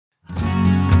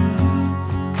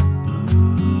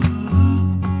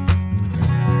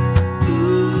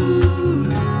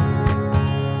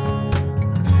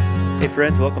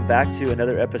friends, welcome back to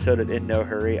another episode of In No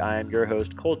Hurry. I am your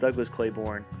host, Cole Douglas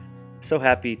Claiborne. So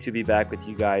happy to be back with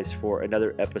you guys for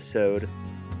another episode.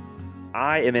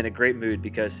 I am in a great mood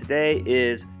because today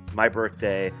is my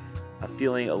birthday. I'm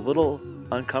feeling a little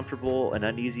uncomfortable and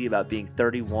uneasy about being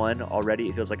 31 already.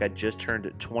 It feels like I just turned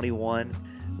 21,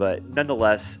 but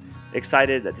nonetheless,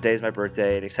 excited that today is my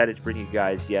birthday and excited to bring you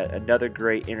guys yet another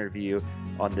great interview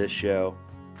on this show.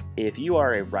 If you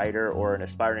are a writer or an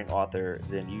aspiring author,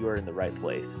 then you are in the right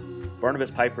place. Barnabas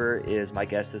Piper is my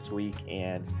guest this week,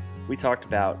 and we talked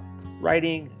about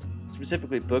writing,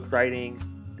 specifically book writing,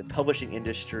 the publishing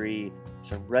industry,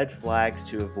 some red flags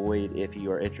to avoid if you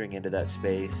are entering into that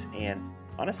space, and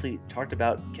honestly talked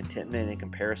about contentment in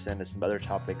comparison to some other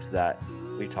topics that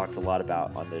we've talked a lot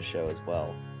about on this show as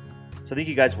well. So I think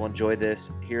you guys will enjoy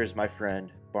this. Here's my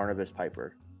friend, Barnabas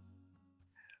Piper.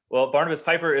 Well, Barnabas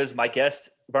Piper is my guest.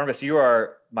 Barnabas, you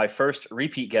are my first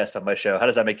repeat guest on my show. How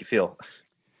does that make you feel?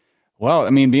 Well, I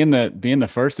mean, being the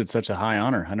first, it's such a high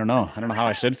honor. I don't know how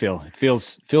I should feel. It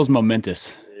feels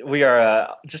momentous. We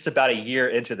are just about a year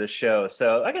into the show,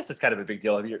 so I guess it's kind of a big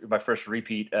deal. You're my first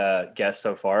repeat guest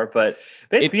so far, but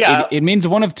basically, it means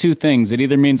one of two things. It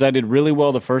either means I did really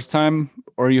well the first time,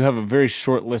 or you have a very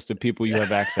short list of people you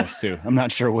have access to. I'm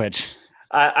not sure which.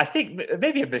 I think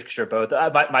maybe a mixture of both.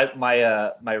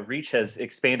 My reach has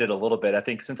expanded a little bit. I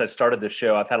think since I've started this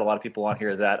show, I've had a lot of people on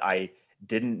here that I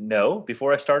didn't know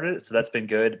before I started it, so that's been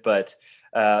good. But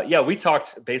we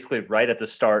talked basically right at the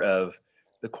start of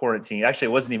the quarantine.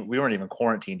 Actually, we weren't even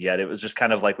quarantined yet. It was just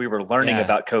kind of like we were learning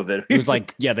about COVID. It was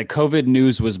like, the COVID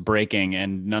news was breaking,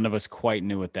 and none of us quite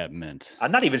knew what that meant.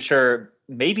 I'm not even sure.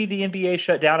 Maybe the NBA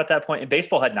shut down at that point, and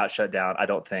baseball had not shut down, I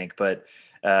don't think, but.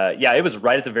 It was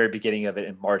right at the very beginning of it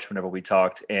in March whenever we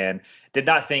talked, and did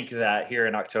not think that here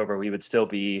in October we would still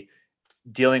be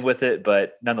dealing with it.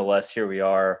 But nonetheless, here we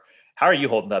are. How are you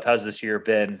holding up? How's this year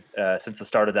been since the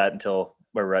start of that until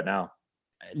where we're at now?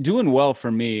 Doing well for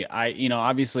me.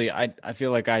 Obviously I feel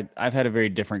like I've had a very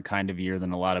different kind of year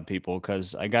than a lot of people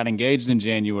because I got engaged in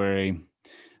January.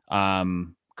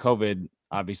 COVID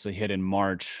obviously hit in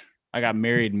March. I got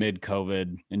married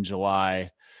mid-COVID in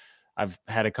July. I've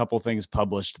had a couple things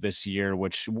published this year,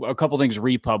 which a couple things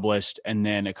republished and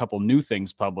then a couple new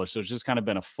things published. So it's just kind of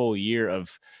been a full year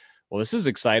of, well, this is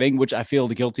exciting, which I feel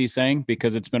guilty saying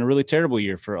because it's been a really terrible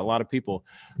year for a lot of people.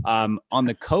 On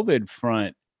the COVID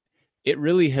front, it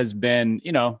really has been,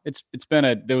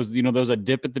 there was a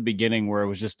dip at the beginning where it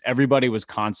was just everybody was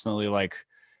constantly like,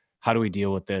 how do we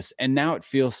deal with this? And now it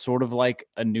feels sort of like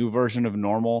a new version of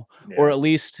normal, or at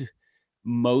least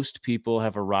most people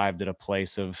have arrived at a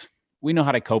place of, we know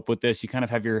how to cope with this. You kind of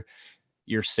have your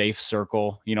safe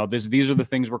circle. These are the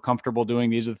things we're comfortable doing.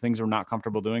 These are the things we're not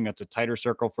comfortable doing. That's a tighter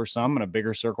circle for some and a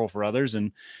bigger circle for others.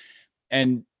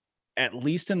 And at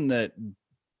least in the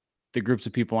groups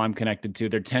of people I'm connected to,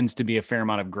 there tends to be a fair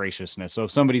amount of graciousness. So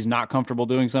if somebody's not comfortable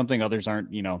doing something, others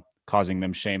aren't, causing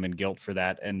them shame and guilt for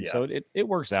that. And so it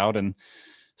works out, and,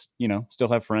 still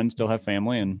have friends, still have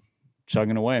family, and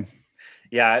chugging away.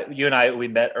 Yeah, you and we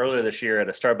met earlier this year at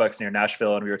a Starbucks near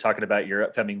Nashville, and we were talking about your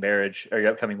upcoming marriage or your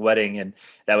upcoming wedding, and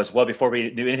that was well before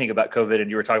we knew anything about COVID,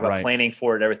 and you were talking about planning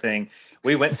for it and everything.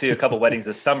 We went to a couple weddings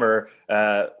this summer.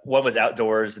 One was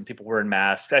outdoors, and people were in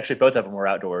masks. Actually, both of them were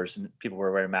outdoors, and people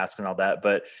were wearing masks and all that.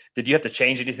 But did you have to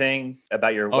change anything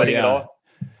about your wedding at all?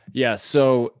 Yeah,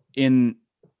 so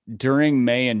during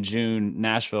May and June,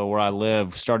 Nashville, where I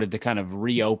live, started to kind of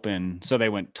reopen. So they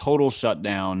went total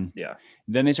shutdown. Yeah.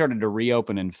 Then they started to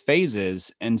reopen in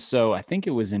phases. And so I think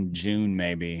it was in June,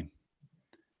 maybe.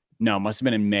 No, it must have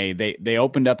been in May. They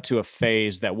opened up to a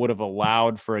phase that would have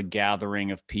allowed for a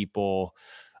gathering of people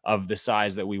of the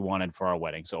size that we wanted for our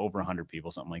wedding. So over 100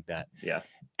 people, something like that. Yeah.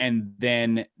 And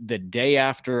then the day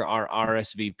after our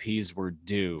RSVPs were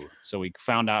due, so we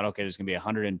found out, okay, there's going to be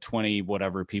 120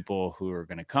 whatever people who are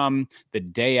going to come. The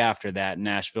day after that,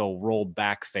 Nashville rolled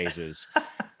back phases.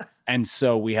 And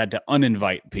so we had to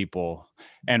uninvite people.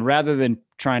 And rather than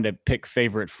trying to pick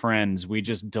favorite friends, we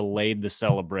just delayed the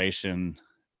celebration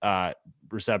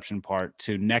reception part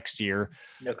to next year.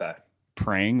 Okay.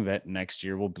 Praying that next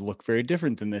year will look very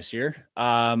different than this year.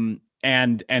 And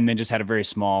then just had a very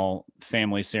small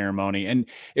family ceremony, and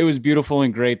it was beautiful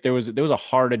and great. There was a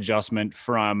hard adjustment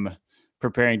from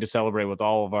preparing to celebrate with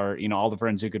all of our, all the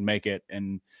friends who could make it,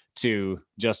 and to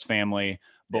just family.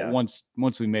 But once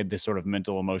we made this sort of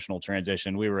mental, emotional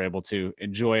transition, we were able to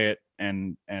enjoy it.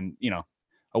 And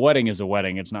a wedding is a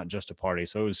wedding. It's not just a party.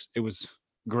 So it was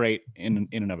great in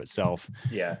and of itself.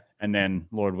 Yeah. And then,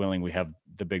 Lord willing, we have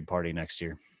the big party next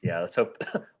year. Yeah, let's hope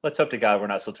let's hope to God we're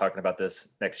not still talking about this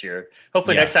next year.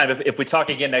 Hopefully Yeah. next time, if we talk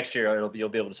again next year, you'll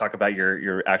be able to talk about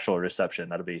your actual reception. Right.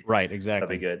 That'll be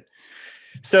Exactly. good.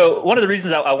 So one of the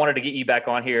reasons I wanted to get you back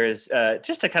on here is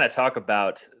just to kind of talk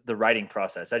about the writing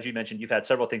process. As you mentioned, you've had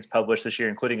several things published this year,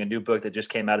 including a new book that just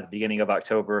came out at the beginning of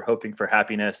October, Hoping for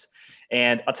Happiness.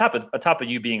 And on top of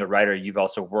you being a writer, you've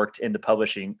also worked in the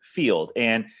publishing field.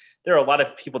 And there are a lot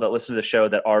of people that listen to the show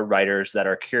that are writers that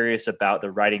are curious about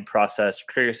the writing process,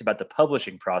 curious about the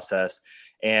publishing process.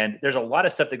 And there's a lot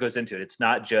of stuff that goes into it. It's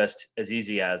not just as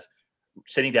easy as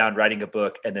sitting down, writing a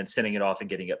book, and then sending it off and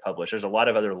getting it published. There's a lot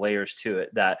of other layers to it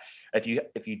that if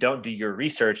you don't do your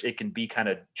research, it can be kind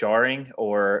of jarring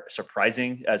or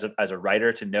surprising as a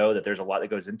writer to know that there's a lot that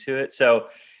goes into it. So,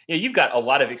 you've got a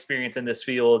lot of experience in this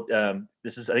field.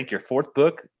 This is, I think, your fourth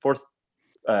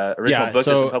original book that's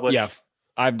been published. Yeah.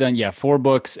 I've done 4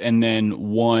 books and then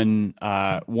one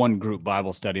group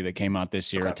Bible study that came out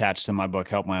this year attached to my book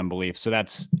Help My Unbelief. So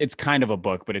it's kind of a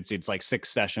book, but it's like 6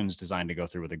 sessions designed to go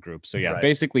through with a group. So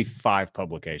basically 5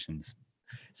 publications.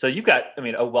 So you've got,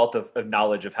 a wealth of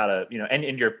knowledge of how to,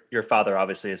 and your father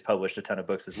obviously has published a ton of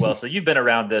books as well. So you've been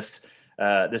around this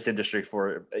industry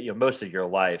for most of your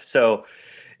life. So,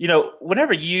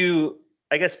 whenever you,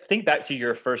 I guess, think back to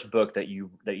your first book that you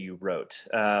wrote,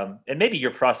 and maybe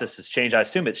your process has changed. I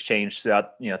assume it's changed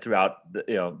throughout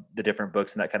the different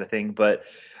books and that kind of thing. But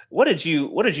what did you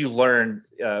learn?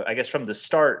 I guess from the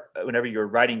start, whenever you were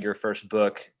writing your first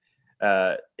book,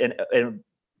 and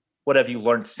what have you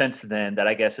learned since then that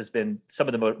I guess has been some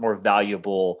of the more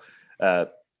valuable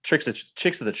tricks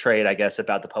of the trade, I guess,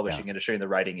 about the publishing industry and the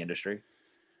writing industry?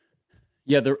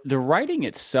 Yeah, the writing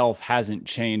itself hasn't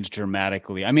changed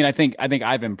dramatically. I think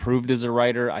I've improved as a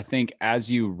writer. I think as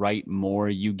you write more,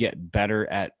 you get better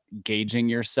at gauging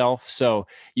yourself. So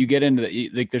you get into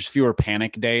there's fewer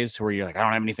panic days where you're like, I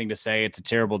don't have anything to say. It's a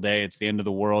terrible day. It's the end of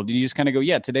the world. And you just kind of go,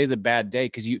 yeah, today's a bad day,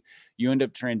 because you end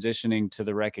up transitioning to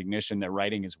the recognition that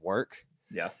writing is work.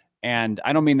 Yeah. And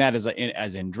I don't mean that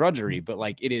as in drudgery, but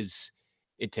like it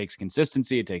takes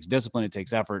consistency, it takes discipline, it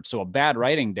takes effort. So a bad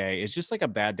writing day is just like a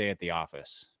bad day at the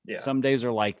office. Yeah. Some days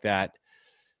are like that.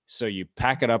 So you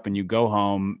pack it up and you go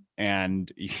home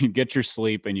and you get your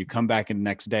sleep and you come back in the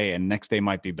next day, and next day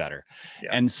might be better. Yeah.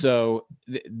 And so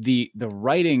the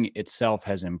writing itself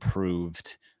has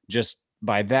improved just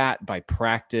by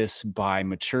practice, by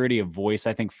maturity of voice.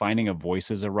 I think finding a voice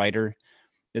as a writer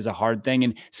is a hard thing,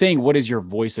 and saying what is your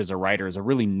voice as a writer is a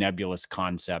really nebulous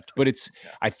concept, but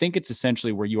I think it's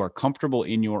essentially where you are comfortable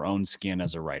in your own skin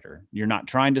as a writer. You're not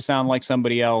trying to sound like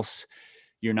somebody else.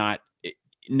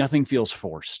 Nothing feels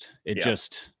forced.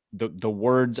 Just, the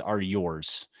words are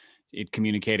yours. It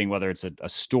communicating, whether it's a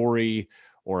story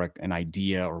or an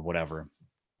idea or whatever.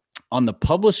 On the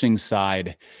publishing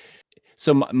side,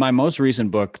 so my most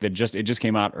recent book that just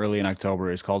came out early in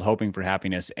October is called Hoping for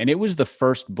Happiness. And it was the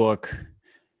first book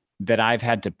that I've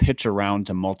had to pitch around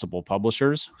to multiple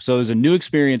publishers. So it was a new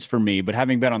experience for me, but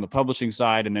having been on the publishing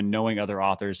side and then knowing other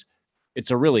authors,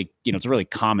 it's a really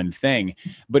common thing.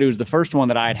 But it was the first one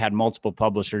that I had multiple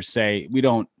publishers say, we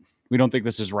don't think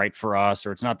this is right for us,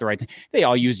 or it's not the right thing. They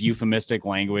all use euphemistic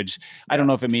language. I don't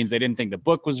know if it means they didn't think the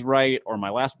book was right, or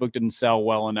my last book didn't sell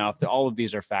well enough. All of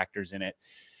these are factors in it.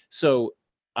 So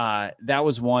that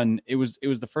was one. It was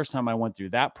the first time I went through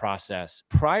that process.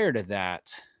 Prior to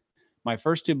that, my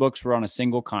first 2 books were on a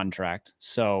single contract.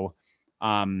 So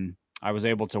I was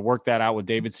able to work that out with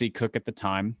David C. Cook at the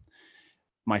time.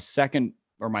 My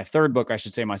third book, I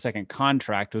should say, my second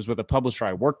contract was with a publisher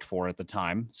I worked for at the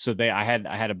time. So I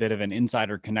had a bit of an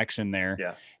insider connection there.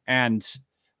 Yeah. And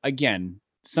again,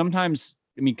 sometimes,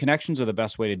 connections are the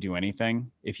best way to do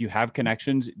anything. If you have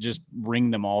connections, just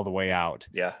bring them all the way out.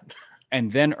 Yeah.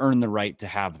 And then earn the right to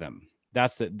have them.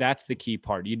 That's the key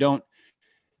part. You don't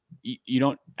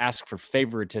ask for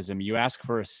favoritism. You ask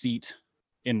for a seat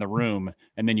in the room,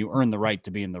 and then you earn the right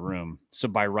to be in the room. So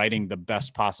by writing the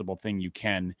best possible thing you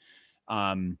can.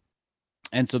 And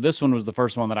so this one was the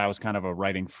first one that I was kind of a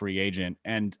writing free agent,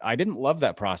 and I didn't love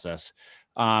that process.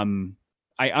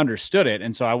 I understood it,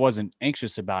 and so I wasn't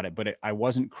anxious about it, but I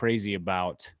wasn't crazy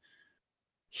about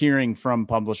hearing from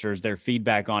publishers their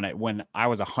feedback on it when I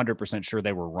was 100% sure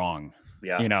they were wrong.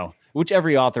 Yeah. Which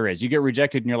every author is. You get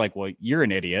rejected and you're like, well, you're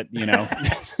an idiot,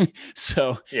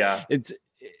 So yeah,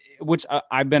 which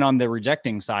I've been on the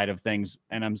rejecting side of things,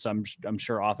 and I'm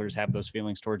sure authors have those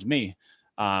feelings towards me,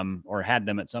 or had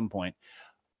them at some point.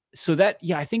 So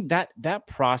I think that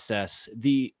process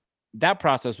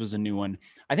was a new one.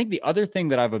 I think the other thing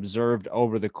that I've observed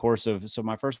over the course of, so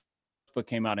my first book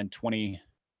came out in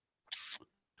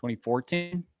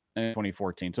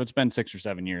 2014. So it's been 6 or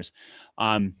 7 years.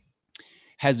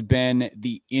 has been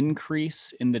the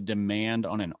increase in the demand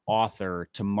on an author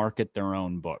to market their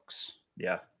own books.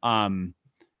 Yeah. 10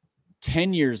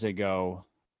 years ago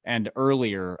and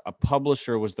earlier, a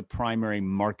publisher was the primary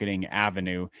marketing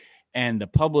avenue, and the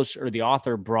publisher or the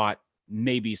author brought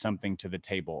maybe something to the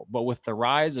table. But with the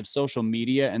rise of social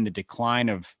media and the decline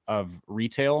of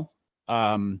retail,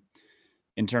 in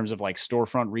terms of like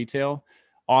storefront retail,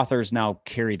 authors now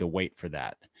carry the weight for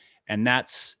that. And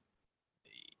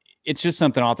it's just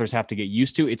something authors have to get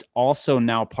used to. It's also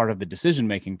now part of the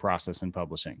decision-making process in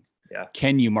publishing. Yeah.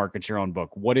 Can you market your own book?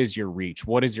 What is your reach?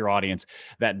 What is your audience?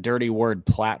 That dirty word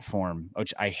platform,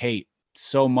 which I hate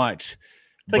so much.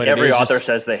 It's like every author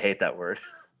says they hate that word.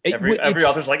 Every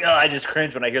author's like, oh, I just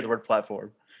cringe when I hear the word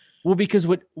platform. Well, because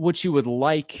what you would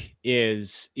like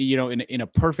is, in a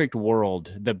perfect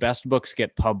world, the best books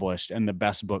get published and the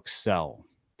best books sell.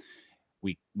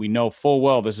 We know full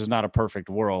well this is not a perfect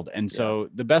world. And so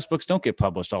the best books don't get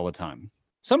published all the time.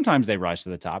 Sometimes they rise to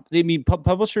the top.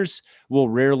 Publishers will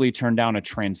rarely turn down a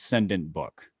transcendent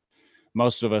book.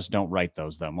 Most of us don't write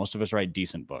those, though. Most of us write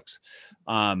decent books.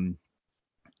 And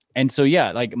so,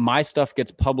 like my stuff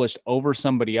gets published over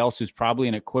somebody else who's probably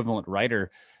an equivalent writer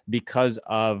because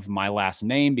of my last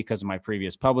name, because of my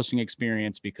previous publishing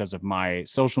experience, because of my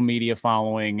social media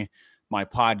following, my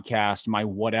podcast, my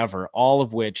whatever, all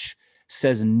of which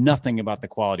says nothing about the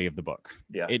quality of the book.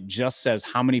 Yeah. It just says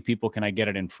how many people can I get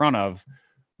it in front of,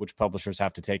 which publishers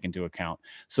have to take into account.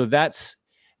 So that's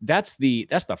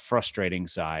the frustrating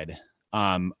side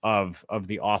of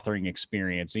the authoring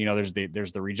experience. There's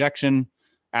the rejection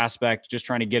aspect, just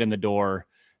trying to get in the door.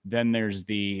 Then there's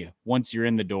once you're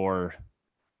in the door,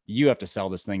 you have to sell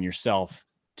this thing yourself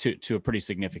to a pretty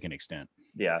significant extent.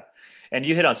 Yeah. And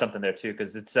you hit on something there too,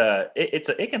 because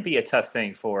it can be a tough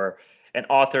thing for an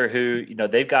author who,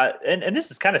 they've got, and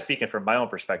this is kind of speaking from my own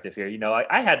perspective here.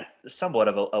 I had somewhat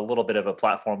of a little bit of a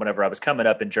platform whenever I was coming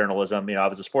up in journalism. I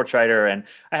was a sports writer and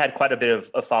I had quite a bit of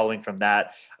a following from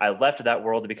that. I left that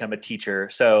world to become a teacher.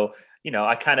 So,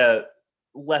 I kind of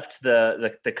left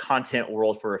the content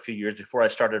world for a few years before I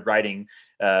started writing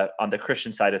on the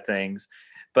Christian side of things.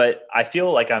 But I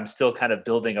feel like I'm still kind of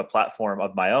building a platform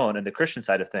of my own in the Christian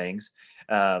side of things.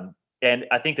 And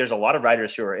I think there's a lot of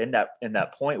writers who are in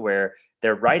that point where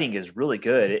their writing is really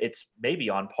good. It's maybe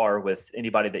on par with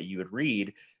anybody that you would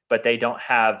read, but they don't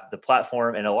have the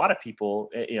platform. And a lot of people,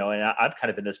 and I'm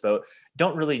kind of in this boat,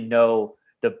 don't really know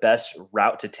the best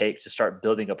route to take to start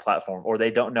building a platform, or they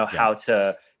don't know how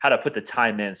to put the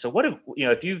time in. So whenever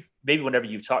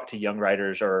you've talked to young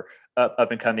writers or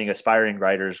up and coming aspiring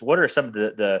writers, what are some of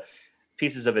the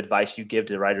pieces of advice you give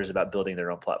to writers about building their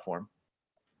own platform?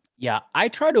 Yeah, I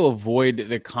try to avoid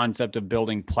the concept of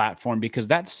building platform because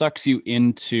that sucks you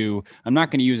into, I'm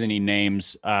not going to use any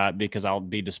names because I'll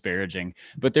be disparaging,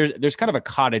 but there's kind of a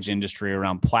cottage industry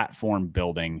around platform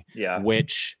building,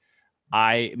 which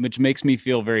makes me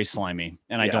feel very slimy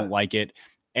and I don't like it.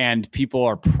 And people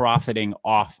are profiting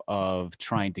off of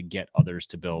trying to get others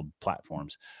to build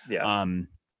platforms. Yeah. And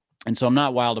so I'm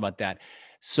not wild about that.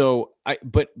 So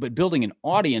but building an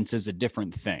audience is a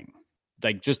different thing.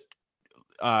 Like just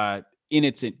in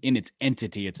its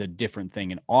entity, it's a different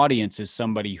thing. An audience is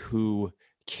somebody who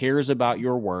cares about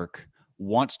your work,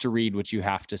 wants to read what you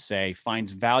have to say,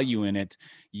 finds value in it.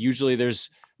 Usually there's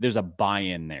a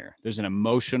buy-in there. There's an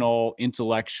emotional,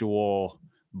 intellectual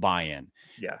buy-in.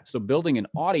 Yeah. So building an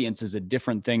audience is a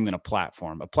different thing than a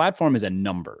platform. A platform is a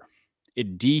number.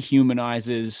 It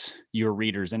dehumanizes your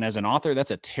readers. And as an author,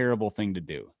 that's a terrible thing to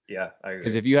do. Yeah, I agree.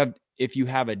 Because if you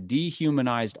have a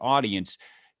dehumanized audience,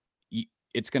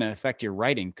 it's going to affect your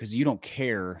writing because you don't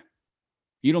care.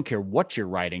 You don't care what you're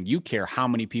writing. You care how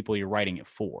many people you're writing it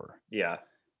for. Yeah.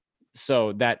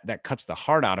 So that cuts the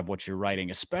heart out of what you're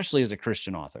writing, especially as a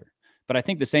Christian author. But I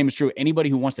think the same is true. Anybody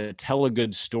who wants to tell a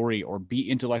good story or be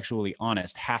intellectually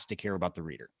honest has to care about the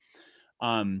reader.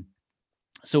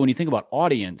 So when you think about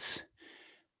audience,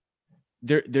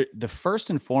 the first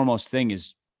and foremost thing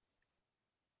is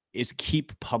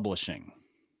keep publishing.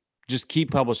 Just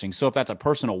keep publishing. So if that's a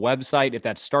personal website, if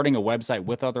that's starting a website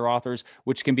with other authors,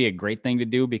 which can be a great thing to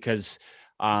do because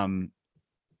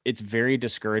it's very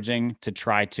discouraging to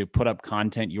try to put up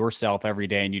content yourself every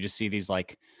day and you just see these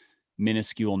like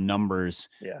minuscule numbers.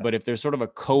 Yeah. But if there's sort of a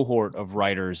cohort of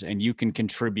writers and you can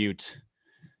contribute,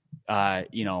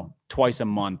 twice a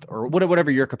month or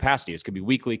whatever your capacity is, could be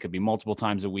weekly, could be multiple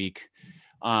times a week.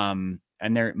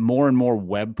 And there more and more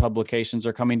web publications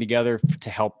are coming together to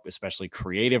help, especially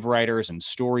creative writers and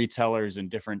storytellers and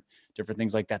different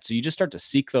things like that. So you just start to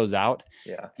seek those out.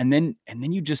 Yeah. And then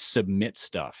you just submit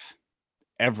stuff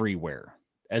everywhere.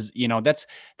 As you know, that's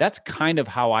kind of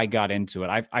how I got into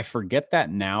it. I forget that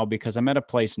now because I'm at a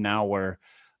place now where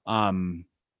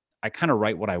I kind of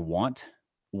write what I want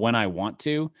when I want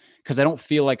to, because I don't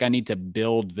feel like I need to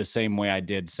build the same way I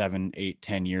did 7, 8,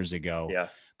 10 years ago. Yeah.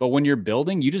 But when you're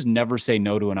building, you just never say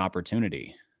no to an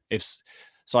opportunity.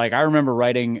 So like I remember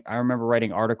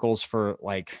writing articles for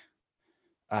like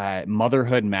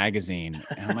Motherhood magazine.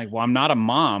 And I'm like, well, I'm not a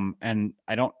mom and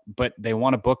but they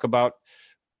want a book about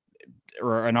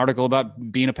or an article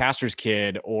about being a pastor's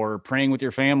kid or praying with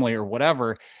your family or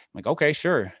whatever. I'm like, okay,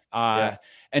 sure.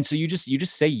 And so you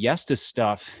just say yes to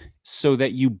stuff so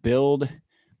that you build.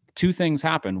 Two things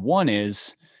happen. One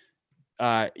is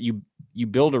you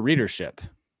build a readership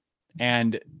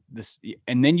and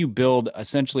then you build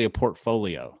essentially a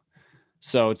portfolio.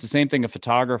 So it's the same thing, a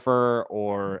photographer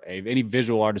or any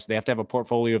visual artist, they have to have a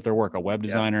portfolio of their work, a web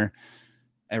designer,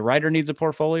 a writer needs a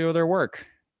portfolio of their work.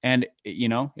 And, you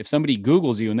know, if somebody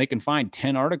Googles you and they can find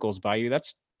 10 articles by you,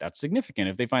 that's significant.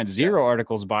 If they find 0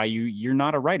 articles by you, you're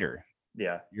not a writer.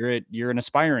 Yeah. You're an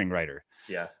aspiring writer.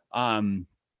 Yeah.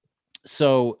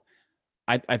 So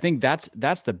I think that's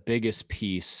the biggest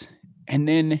piece. And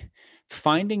then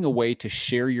finding a way to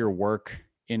share your work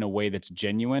in a way that's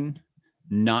genuine,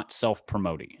 not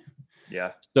self-promoting.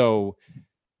 Yeah. So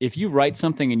if you write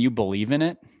something and you believe in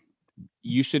it,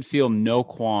 you should feel no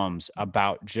qualms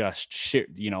about just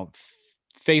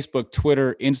Facebook,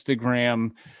 Twitter,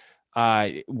 Instagram,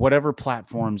 whatever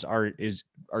platforms are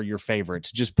your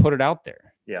favorites. Just put it out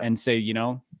there and say, you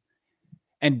know,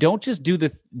 and don't just do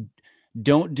the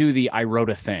I wrote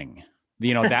a thing.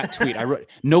 You know, that tweet I wrote.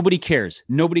 Nobody cares.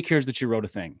 Nobody cares that you wrote a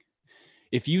thing.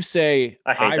 If you say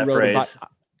I hate that phrase.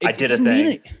 I did a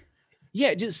thing.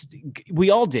 Yeah,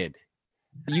 we all did.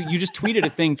 You just tweeted a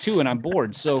thing too, and I'm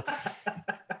bored. So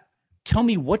tell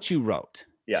me what you wrote.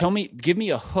 Yeah. Give me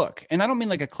a hook. And I don't mean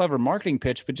like a clever marketing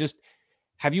pitch, but just,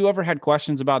 have you ever had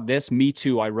questions about this? Me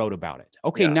too. I wrote about it.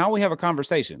 Okay. Now we have a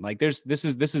conversation. Like this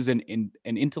is an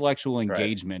intellectual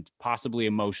engagement, possibly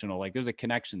emotional. Like there's a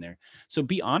connection there. So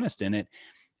be honest in it.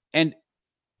 And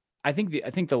I think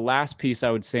the last piece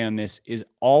I would say on this is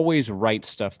always write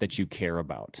stuff that you care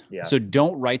about. Yeah. So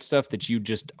don't write stuff that you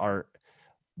just are,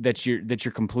 that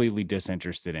you're completely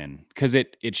disinterested in, because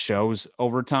it shows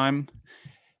over time.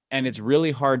 And it's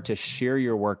really hard to share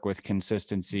your work with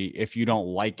consistency if you don't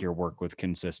like your work with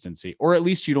consistency, or at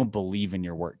least you don't believe in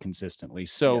your work consistently.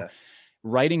 So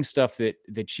writing stuff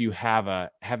that you have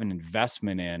an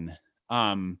investment in.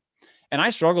 And I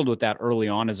struggled with that early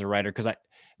on as a writer, because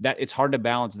it's hard to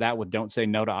balance that with don't say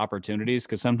no to opportunities.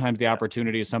 Because sometimes the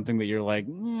opportunity is something that you're like,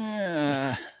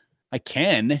 I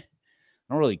don't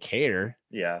really care.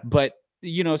 Yeah. But,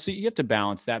 you know, so you have to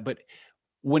balance that. But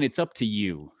when it's up to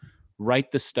you,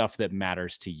 write the stuff that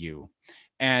matters to you.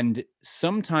 And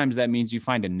sometimes that means you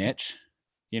find a niche.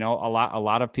 You know, a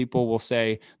lot of people will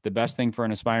say the best thing for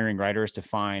an aspiring writer is to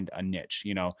find a niche.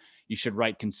 You know, you should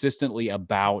write consistently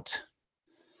about,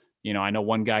 you know, I know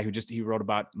one guy who he wrote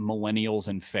about millennials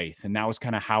and faith, and that was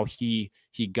kind of how he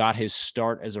got his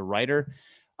start as a writer.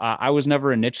 I was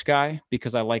never a niche guy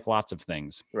because I like lots of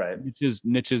things. Right.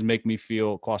 Niches make me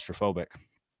feel claustrophobic.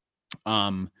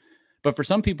 But for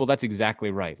some people, that's exactly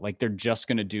right. Like they're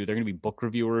going to be book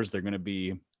reviewers. They're going to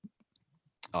be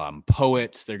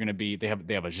poets. They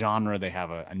have a genre, they have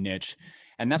a niche.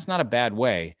 And that's not a bad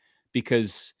way,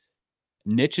 because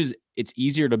niches, it's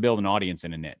easier to build an audience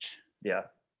in a niche. Yeah.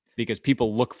 Because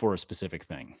people look for a specific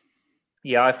thing.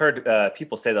 Yeah, I've heard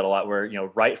people say that a lot, where, you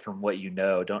know, write from what you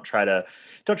know. Don't try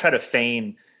to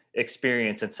feign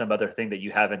experience in some other thing that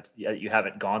you haven't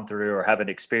gone through or haven't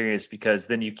experienced, because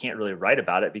then you can't really write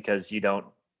about it, because you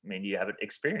haven't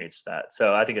experienced that.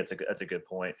 So I think that's a good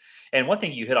point. And one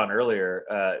thing you hit on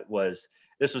earlier was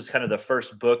this was kind of the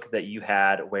first book that you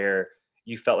had where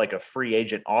you felt like a free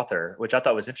agent author, which I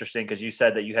thought was interesting, because you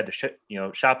said that you had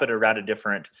to shop it around to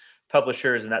different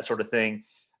publishers and that sort of thing.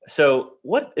 So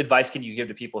what advice can you give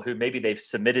to people who maybe they've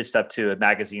submitted stuff to a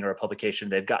magazine or a publication,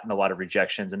 they've gotten a lot of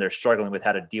rejections, and they're struggling with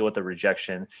how to deal with the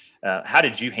rejection? How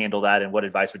did you handle that? And what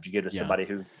advice would you give to somebody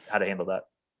how to handle that?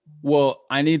 Well,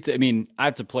 I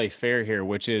have to play fair here,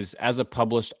 which is, as a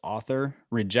published author,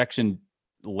 rejection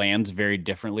lands very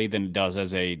differently than it does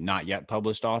as a not yet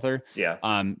published author.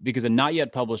 Yeah. Because a not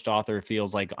yet published author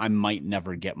feels like I might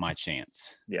never get my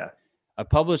chance. Yeah. A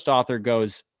published author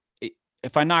goes,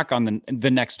 if I knock on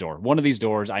the next door, one of these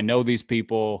doors, I know these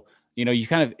people, you know,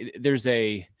 there's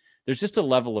just a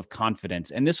level of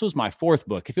confidence. And this was my 4th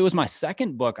book. If it was my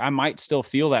 2nd book, I might still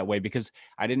feel that way, because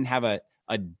I didn't have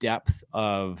a depth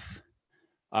of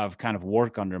kind of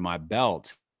work under my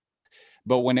belt.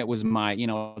 But when it was my,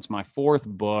 it's my fourth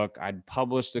book, I'd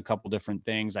published a couple different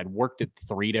things. I'd worked at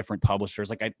 3 different publishers.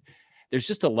 Like there's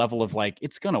just a level of like,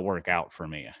 it's going to work out for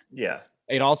me. Yeah.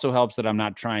 It also helps that I'm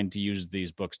not trying to use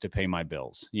these books to pay my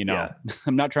bills. Yeah.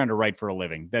 I'm not trying to write for a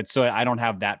living. So I don't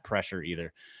have that pressure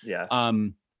either. Yeah.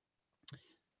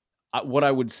 What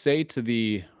I would say to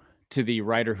the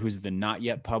writer who's the not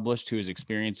yet published, who is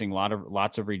experiencing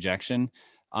lots of rejection,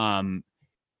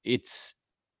 it's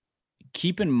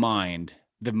keep in mind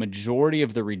the majority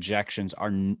of the rejections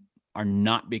are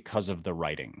not because of the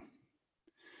writing.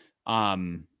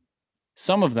 Some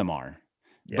of them are,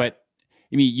 but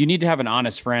I mean, you need to have an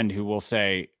honest friend who will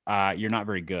say, you're not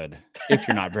very good if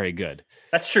you're not very good.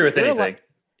 That's true with anything.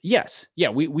 Yes. Yeah.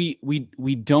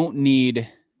 We don't need,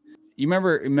 you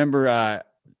remember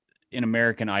in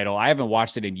American Idol, I haven't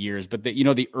watched it in years, but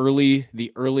the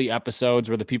early episodes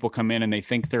where the people come in and they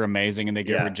think they're amazing and they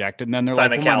get rejected. And then they're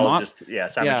Simon like, Cowell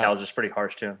Simon Cowell's just pretty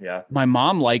harsh to him. Yeah. My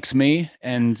mom likes me.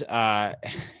 And,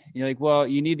 you're like, well,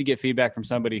 you need to get feedback from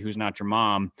somebody who's not your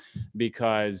mom,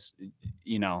 because,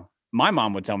 my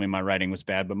mom would tell me my writing was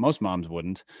bad, but most moms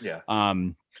wouldn't. Yeah.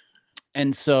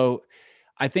 And so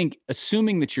I think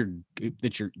assuming that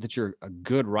you're a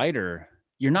good writer,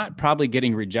 you're not probably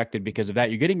getting rejected because of that.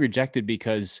 You're getting rejected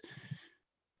because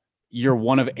you're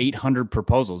one of 800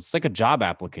 proposals. It's like a job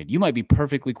applicant. You might be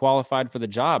perfectly qualified for the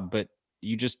job, but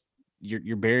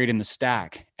you're buried in the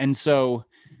stack. And so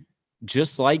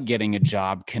just like getting a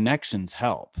job, connections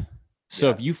help. So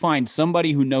if you find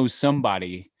somebody who knows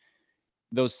somebody,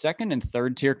 those second and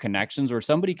third tier connections where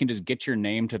somebody can just get your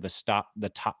name to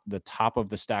the top of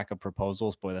the stack of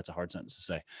proposals. Boy, that's a hard sentence to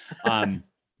say.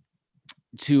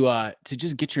 To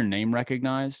just get your name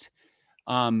recognized.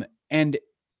 And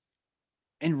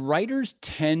writers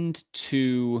tend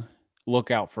to look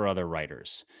out for other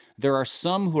writers. There are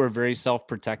some who are very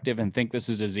self-protective and think this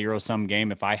is a zero-sum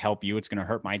game. If I help you, it's going to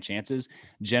hurt my chances.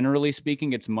 Generally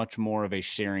speaking, it's much more of a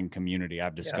sharing community,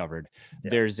 I've discovered.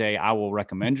 Yeah. There's I will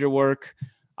recommend your work.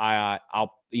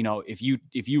 I'll, if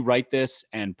you write this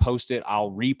and post it,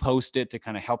 I'll repost it to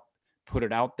kind of help put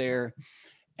it out there.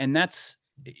 And that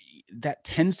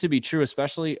tends to be true,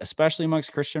 especially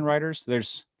amongst Christian writers.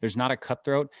 There's not a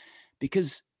cutthroat,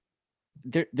 because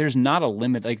there's not a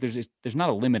limit. Like there's not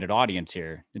a limited audience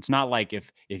here. It's not like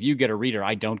if you get a reader,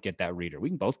 I don't get that reader. We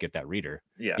can both get that reader.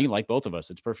 Yeah. You can like both of us.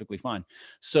 It's perfectly fine.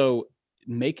 So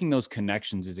making those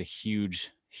connections is a huge,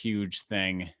 huge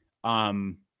thing.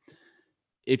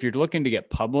 If you're looking to get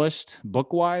published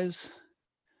book wise,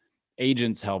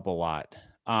 agents help a lot.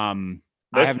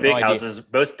 Most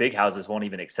big houses won't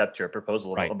even accept your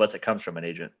proposal unless it comes from an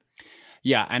agent.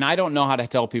 Yeah. And I don't know how to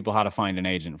tell people how to find an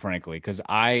agent, frankly, because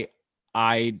I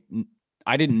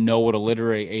didn't know what a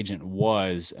literary agent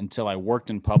was until I worked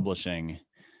in publishing.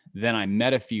 Then I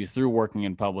met a few through working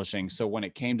in publishing. So when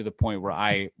it came to the point where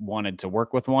I wanted to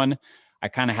work with one, I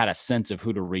kind of had a sense of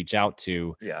who to reach out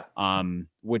to. Yeah.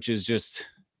 Which is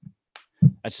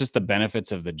that's just the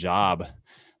benefits of the job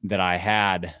that I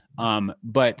had.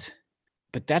 But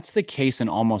that's the case in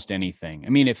almost anything. I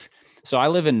mean, so I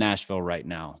live in Nashville right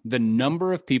now. The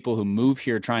number of people who move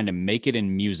here trying to make it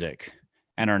in music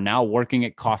and are now working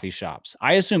at coffee shops.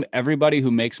 I assume everybody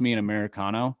who makes me an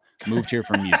Americano moved here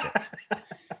for music.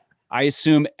 I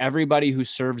assume everybody who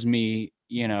serves me,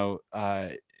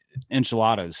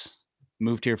 enchiladas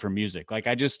moved here for music. Like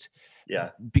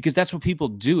because that's what people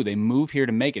do. They move here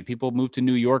to make it. People move to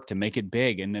New York to make it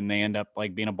big, and then they end up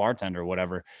like being a bartender or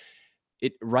whatever.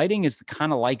 Writing is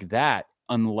kind of like that,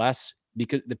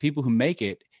 because the people who make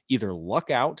it either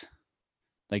luck out,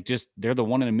 like just they're the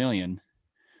one in a million,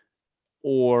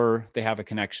 or they have a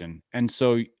connection. And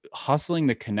so hustling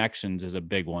the connections is a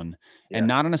big one, and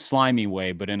not in a slimy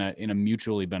way, but in a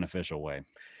mutually beneficial way.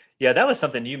 Yeah, that was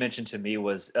something you mentioned to me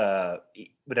was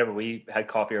whenever we had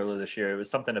coffee earlier this year, it was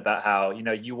something about how,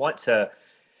 you want to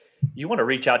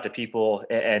reach out to people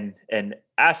and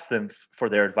ask them for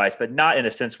their advice, but not in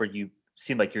a sense where you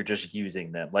seem like you're just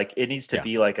using them. Like it needs to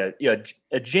be like a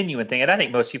genuine thing. And I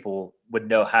think most people would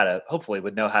know how to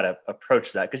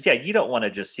approach that. Cause you don't want to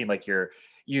just seem like you're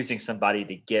using somebody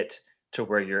to get to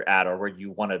where you're at or where you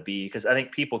want to be. Cause I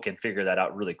think people can figure that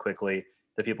out really quickly.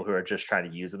 The people who are just trying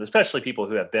to use them, especially people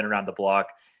who have been around the block,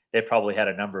 they've probably had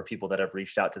a number of people that have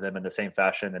reached out to them in the same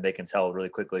fashion, and they can tell really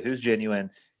quickly who's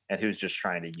genuine and who's just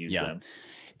trying to use them.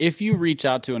 If you reach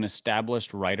out to an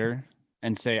established writer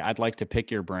and say, I'd like to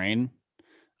pick your brain,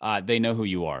 they know who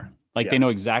you are. Like they know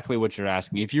exactly what you're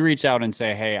asking. If you reach out and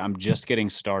say, hey, I'm just getting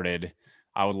started,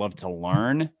 I would love to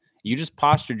learn, you just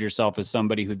postured yourself as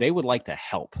somebody who they would like to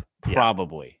help,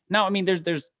 probably. Now, I mean,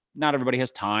 there's not everybody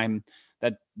has time.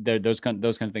 those kind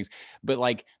of things. But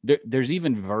like there's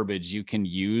even verbiage you can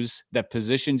use that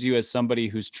positions you as somebody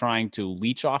who's trying to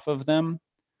leech off of them,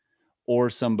 or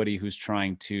somebody who's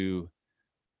trying to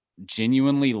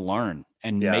genuinely learn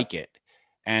and make it.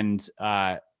 And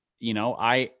you know,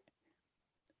 I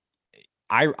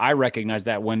recognize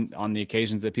that when on the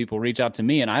occasions that people reach out to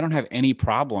me, and I don't have any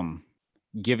problem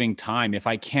giving time if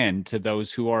I can to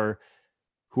those who are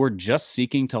just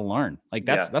seeking to learn. Like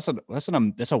that's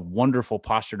a wonderful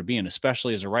posture to be in,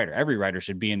 especially as a writer. Every writer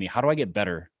should be in the how do I get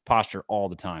better posture all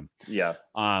the time. Yeah.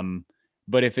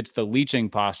 But if it's the leeching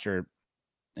posture,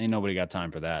 ain't nobody got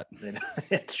time for that.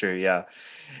 It's true. Yeah.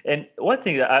 And one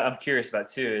thing that I'm curious about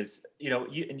too is, you know,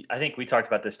 I think we talked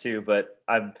about this too, but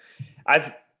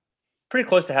I've pretty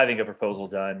close to having a proposal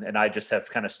done, and I just have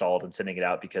kind of stalled in sending it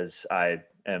out because I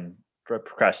am a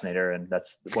procrastinator, and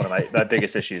that's one of my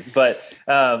biggest issues. But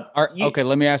okay,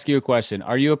 let me ask you a question.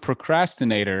 Are you a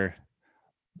procrastinator,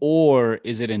 or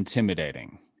is it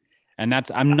intimidating? And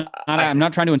that's I'm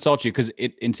not trying to insult you, because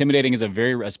intimidating is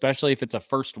especially if it's a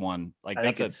first one. Like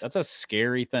that's a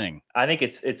scary thing. I think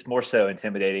it's more so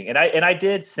intimidating. And I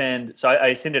did send, so I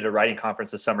attended a writing conference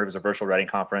this summer. It was a virtual writing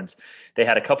conference. They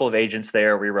had a couple of agents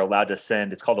there. We were allowed to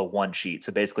send, it's called a one sheet.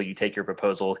 So basically you take your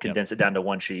proposal, condense it down to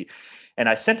one sheet. And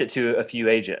I sent it to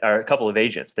a couple of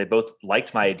agents. They both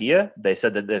liked my idea. They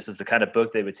said that this is the kind of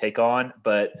book they would take on,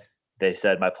 but they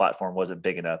said my platform wasn't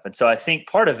big enough. And so I think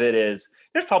part of it is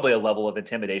there's probably a level of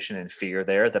intimidation and fear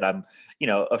there that I'm, you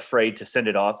know, afraid to send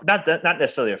it off. Not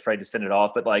necessarily afraid to send it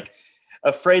off, but like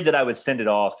afraid that I would send it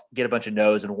off, get a bunch of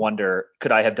no's, and wonder,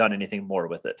 could I have done anything more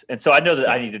with it? And so I know that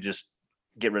I need to just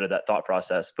get rid of that thought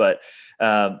process. But,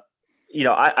 you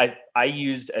know, I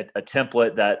used a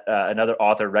template that another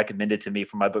author recommended to me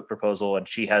for my book proposal. And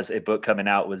she has a book coming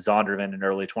out with Zondervan in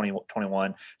early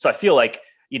 2021. So I feel like,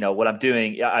 you know, what I'm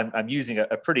doing, I'm using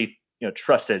a pretty, you know,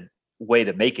 trusted way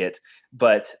to make it.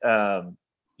 But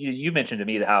you mentioned to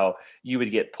me how you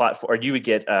would get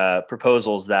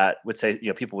proposals that would say, you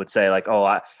know, people would say like, oh,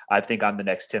 I think I'm the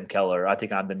next Tim Keller. I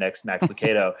think I'm the next Max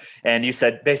Lucado. And you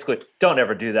said basically don't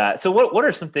ever do that. So what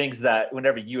are some things that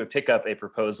whenever you would pick up a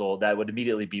proposal that would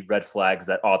immediately be red flags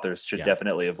that authors should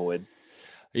definitely avoid?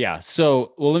 Yeah.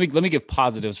 So, well, let me give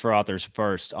positives for authors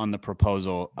first on the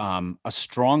proposal. A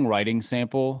strong writing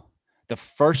sample. The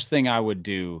first thing I would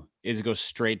do is go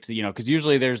straight to, you know, because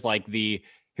usually there's like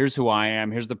here's who I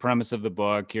am, here's the premise of the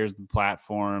book, here's the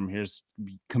platform, here's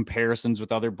comparisons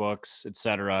with other books,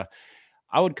 etc.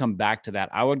 I would come back to that.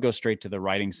 I would go straight to the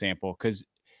writing sample, because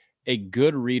a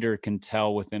good reader can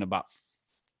tell within about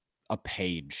a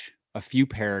page, a few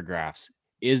paragraphs,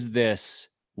 is this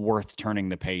worth turning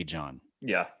the page on?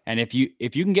 Yeah. And if you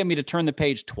can get me to turn the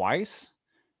page twice,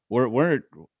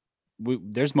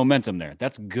 there's momentum there.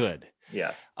 That's good.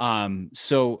 Yeah.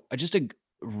 So just to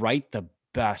write the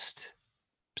best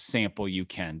sample you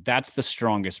can. That's the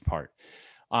strongest part.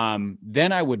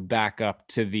 Then I would back up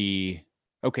to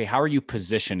okay, how are you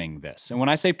positioning this? And when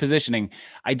I say positioning,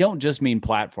 I don't just mean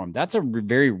platform. That's a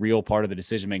very real part of the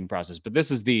decision-making process. But this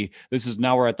is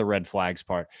now we're at the red flags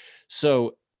part.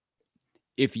 So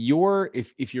if you're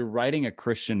writing a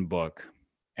Christian book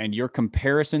and your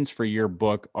comparisons for your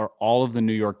book are all of the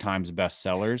New York Times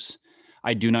bestsellers,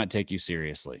 I do not take you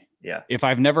seriously. Yeah. If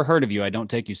I've never heard of you, I don't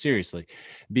take you seriously,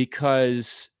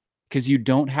 because you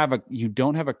don't have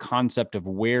a concept of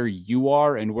where you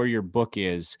are and where your book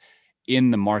is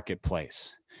in the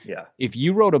marketplace. Yeah. If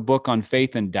you wrote a book on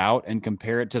faith and doubt and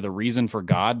compare it to The Reason for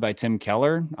God by Tim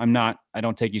Keller, I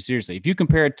don't take you seriously. If you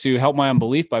compare it to Help My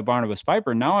Unbelief by Barnabas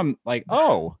Piper, now I'm like,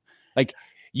 oh, like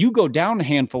you go down a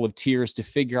handful of tiers to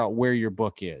figure out where your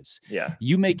book is. Yeah.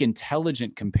 You make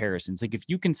intelligent comparisons. Like if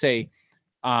you can say,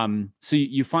 so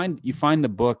you find the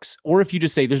books, or if you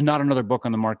just say there's not another book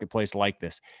on the marketplace like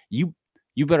this, you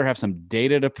better have some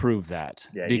data to prove that.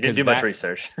 Yeah, you didn't do much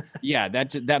research. Yeah,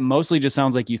 that mostly just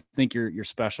sounds like you think you're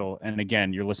special, and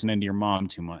again, you're listening to your mom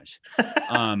too much.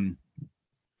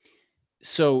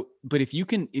 So, but if you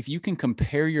can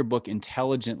compare your book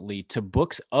intelligently to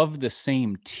books of the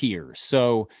same tier,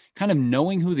 so kind of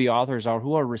knowing who the authors are,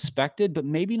 who are respected but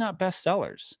maybe not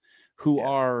bestsellers, who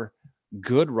are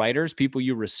good writers, people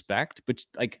you respect, but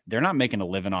like they're not making a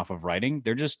living off of writing.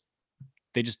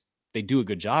 They do a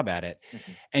good job at it.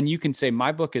 Mm-hmm. And you can say,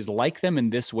 my book is like them in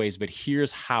this ways, but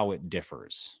here's how it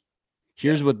differs.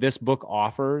 Here's what this book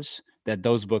offers that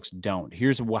those books don't.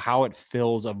 Here's how it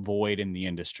fills a void in the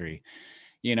industry.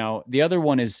 You know, the other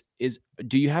one is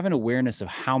do you have an awareness of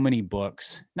how many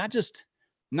books, not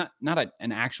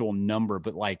an actual number,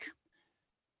 but like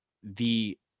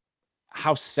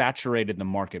how saturated the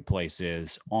marketplace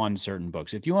is on certain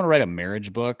books. If you want to write a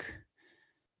marriage book,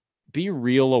 be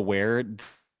real aware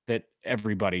that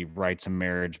everybody writes a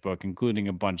marriage book, including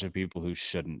a bunch of people who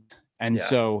shouldn't. And Yeah.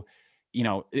 so,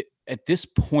 at this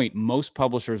point, most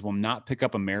publishers will not pick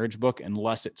up a marriage book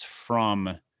unless it's from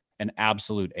an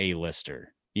absolute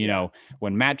A-lister. Yeah.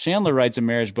 When Matt Chandler writes a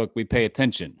marriage book, we pay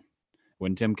attention.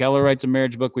 When Tim Keller writes a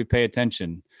marriage book, we pay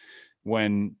attention.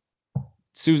 When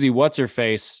Susie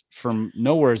What's-Her-Face from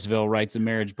Nowheresville writes a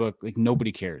marriage book, like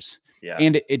nobody cares. Yeah.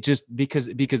 And it just because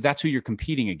that's who you're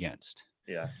competing against.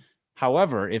 Yeah.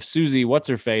 However, if Susie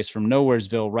What's-Her-Face from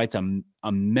Nowheresville writes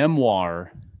a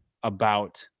memoir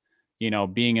about,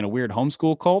 being in a weird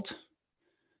homeschool cult,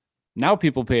 now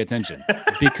people pay attention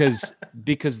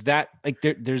because that, like,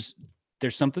 there's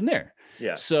something there.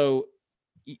 Yeah. So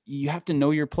you have to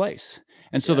know your place.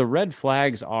 And so the red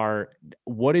flags are,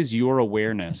 what is your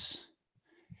awareness?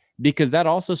 Because that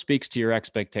also speaks to your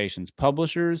expectations.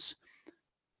 Publishers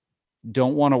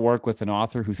don't want to work with an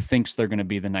author who thinks they're going to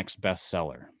be the next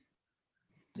bestseller.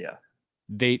 Yeah.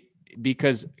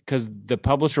 Because the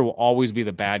publisher will always be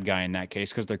the bad guy in that case,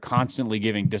 because they're constantly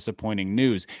giving disappointing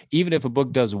news. Even if a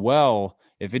book does well,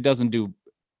 if it doesn't do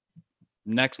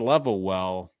next level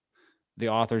well, the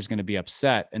author is going to be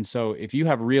upset. And so if you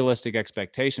have realistic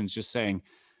expectations, just saying,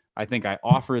 I think I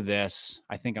offer this,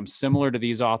 I think I'm similar to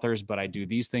these authors, but I do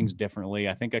these things differently,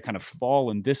 I think I kind of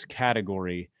fall in this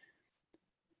category.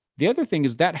 The other thing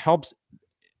is that helps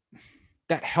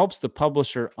the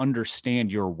publisher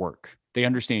understand your work. They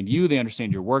understand you, they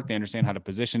understand your work, they understand how to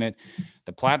position it.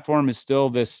 The platform is still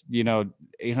this,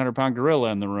 800-pound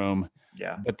gorilla in the room.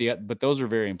 Yeah. But those are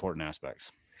very important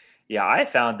aspects. Yeah, I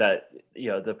found that,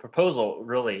 the proposal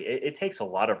really, it takes a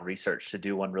lot of research to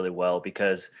do one really well,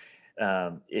 because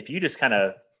if you just kind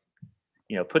of,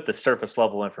 put the surface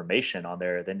level information on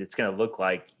there, then it's going to look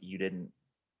like you didn't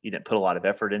put a lot of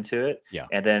effort into it. Yeah.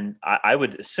 And then I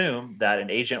would assume that an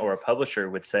agent or a publisher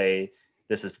would say,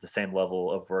 this is the same level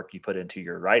of work you put into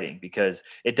your writing, because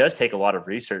it does take a lot of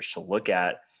research to look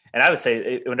at. And I would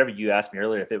say, whenever you asked me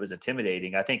earlier if it was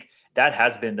intimidating, I think that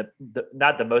has been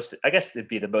not the most, I guess it'd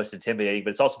be the most intimidating, but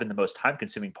it's also been the most time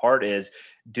consuming part, is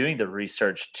doing the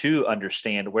research to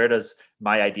understand, where does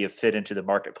my idea fit into the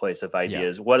marketplace of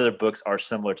ideas? Yeah. What other books are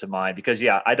similar to mine? Because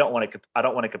I don't want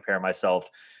to compare myself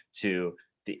to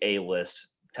the A-list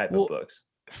type of books.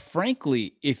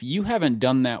 Frankly, if you haven't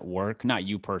done that work, not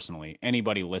you personally,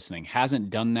 anybody listening hasn't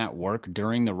done that work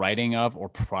during the writing of or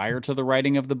prior to the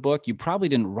writing of the book, you probably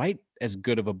didn't write as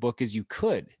good of a book as you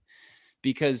could.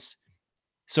 Because,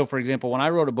 so for example, when I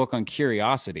wrote a book on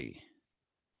curiosity,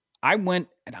 I went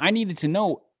and I needed to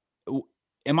know,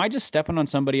 am I just stepping on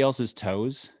somebody else's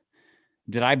toes?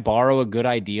 Did I borrow a good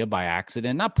idea by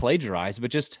accident? Not plagiarize,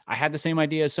 but just I had the same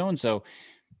idea as so-and-so.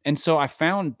 And so I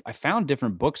found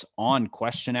different books on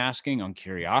question asking, on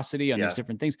curiosity, on these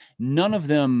different things. None of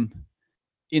them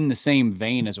in the same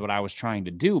vein as what I was trying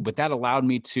to do, but that allowed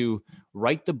me to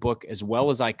write the book as well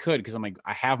as I could, because I'm like,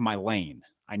 I have my lane.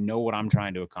 I know what I'm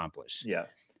trying to accomplish. Yeah.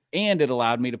 And it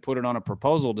allowed me to put it on a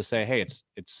proposal to say, hey,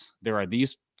 there are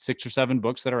these 6 or 7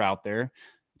 books that are out there.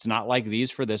 It's not like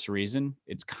these for this reason.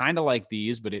 It's kind of like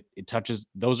these, but it touches,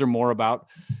 those are more about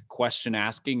question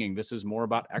asking, and this is more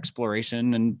about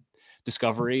exploration and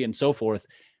discovery and so forth.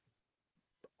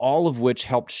 All of which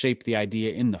helped shape the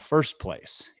idea in the first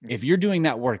place. Mm-hmm. If you're doing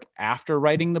that work after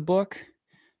writing the book,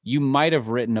 you might have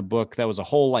written a book that was a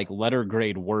whole letter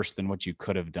grade worse than what you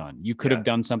could have done. You could have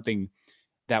done something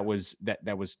that was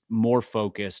more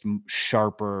focused,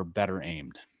 sharper, better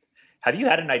aimed. Have you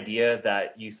had an idea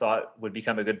that you thought would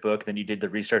become a good book, then you did the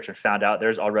research and found out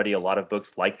there's already a lot of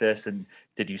books like this? And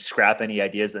did you scrap any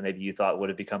ideas that maybe you thought would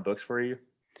have become books for you?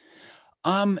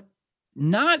 Not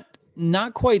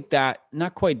quite that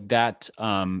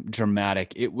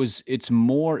dramatic. It's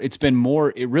been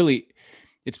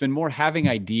more having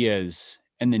ideas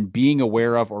and then being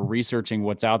aware of or researching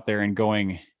what's out there and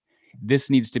going, this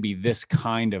needs to be this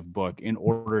kind of book in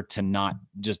order to not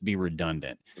just be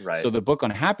redundant. Right. So the book on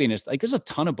happiness, there's a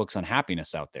ton of books on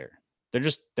happiness out there.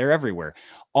 They're everywhere.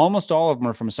 Almost all of them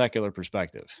are from a secular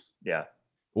perspective. Yeah.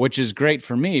 Which is great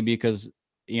for me because,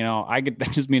 that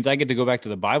just means I get to go back to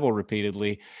the Bible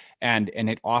repeatedly and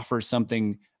it offers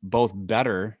something both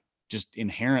better, just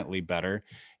inherently better,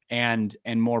 and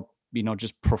more,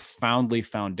 just profoundly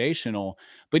foundational.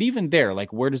 But even there,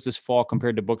 where does this fall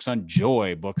compared to books on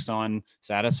joy, books on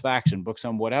satisfaction, books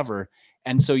on whatever?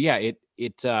 And so, it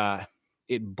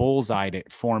bullseyed it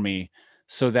for me,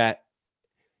 so that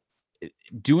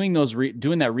doing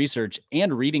that research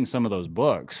and reading some of those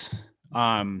books,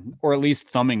 or at least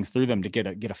thumbing through them to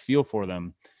get a feel for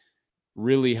them,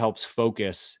 really helps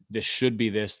focus. This should be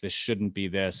this shouldn't be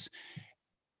this.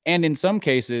 And in some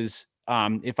cases,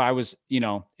 If I was,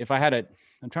 if I had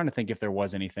I'm trying to think if there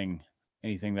was anything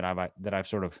that I've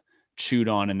sort of chewed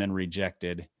on and then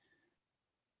rejected.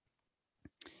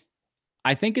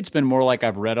 I think it's been more like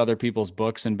I've read other people's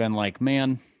books and been like,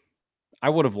 man, I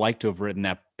would have liked to have written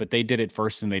that, but they did it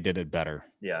first and they did it better.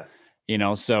 Yeah.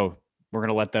 So we're going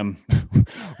to let them,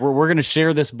 we're going to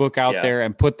share this book out there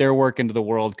and put their work into the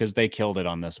world because they killed it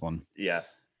on this one. Yeah.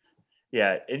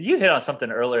 Yeah. And you hit on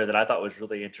something earlier that I thought was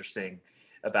really interesting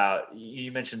about,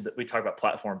 you mentioned that we talked about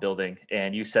platform building,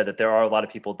 and you said that there are a lot of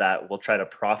people that will try to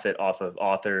profit off of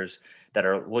authors that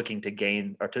are looking to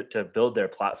gain or to build their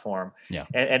platform. Yeah.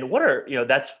 And what are,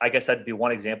 that's, I guess that'd be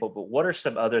one example, but what are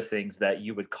some other things that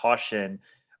you would caution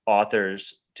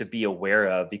authors to be aware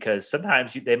of? Because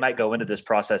sometimes they might go into this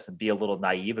process and be a little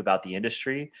naive about the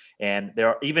industry. And there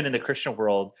are, even in the Christian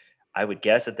world, I would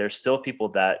guess that there's still people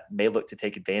that may look to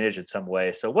take advantage in some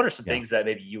way. So what are some things that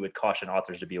maybe you would caution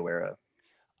authors to be aware of?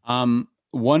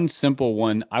 One simple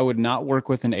one, I would not work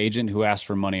with an agent who asks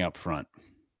for money up front.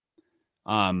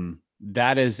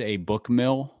 That is a book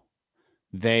mill.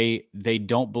 They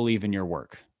don't believe in your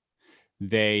work.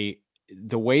 The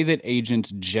way that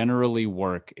agents generally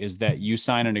work is that you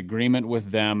sign an agreement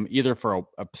with them either for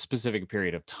a specific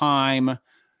period of time.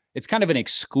 It's kind of an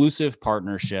exclusive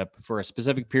partnership for a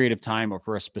specific period of time or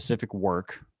for a specific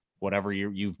work, whatever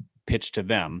you've pitched to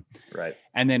them. Right.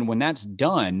 And then when that's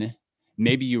done,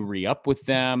 maybe you re-up with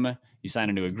them, you sign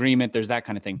a new agreement, there's that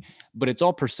kind of thing, but it's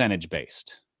all percentage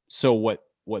based. So what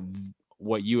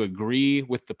you agree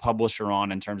with the publisher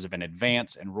on in terms of an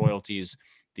advance and royalties,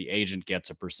 the agent gets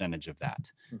a percentage of that.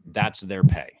 Mm-hmm. That's their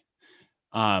pay.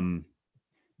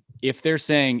 If they're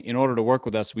saying in order to work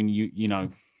with us, when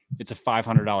it's a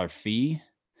 $500 fee,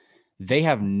 they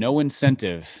have no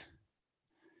incentive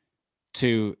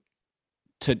to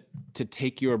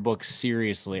take your book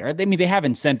seriously. Or they have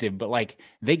incentive, but like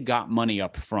they got money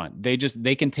up front.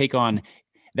 They can take on,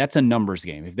 that's a numbers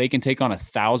game. If they can take on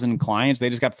 1,000 clients, they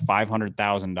just got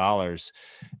 $500,000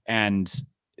 and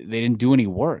they didn't do any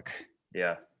work.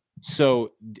 Yeah.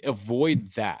 So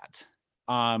avoid that.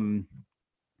 I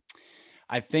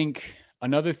think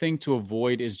another thing to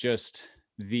avoid is just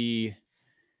the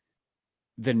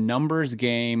numbers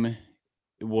game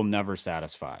will never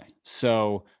satisfy.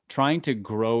 So trying to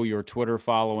grow your Twitter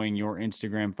following, your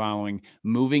Instagram following,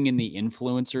 moving in the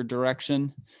influencer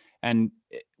direction. And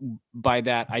by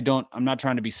that, I'm not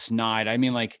trying to be snide. I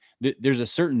mean, like there's a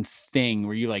certain thing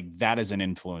where you like, that is an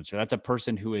influencer. That's a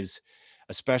person who is,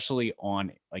 especially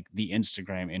on like the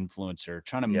Instagram influencer,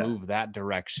 trying to move that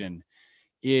direction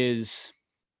is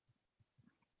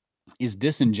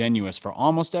disingenuous for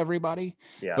almost everybody,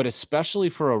 but especially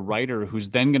for a writer who's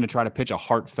then going to try to pitch a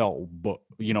heartfelt book,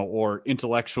 or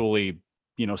intellectually,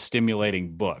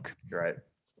 stimulating book. Right.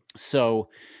 So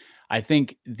I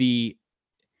think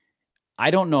I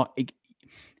don't know,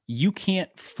 you can't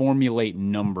formulate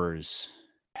numbers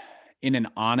in an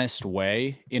honest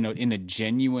way, in a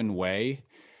genuine way.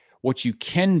 What you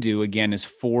can do, again, is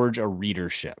forge a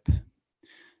readership.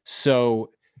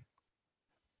 So,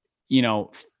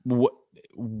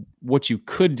 what you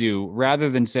could do, rather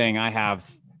than saying I have,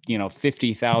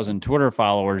 50,000 Twitter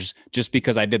followers just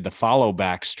because I did the follow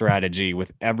back strategy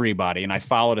with everybody and I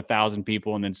followed 1,000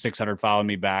 people and then 600 followed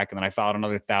me back and then I followed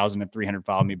another 1,000 and 300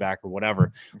 followed me back or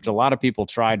whatever, which a lot of people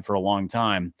tried for a long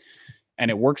time,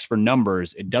 and it works for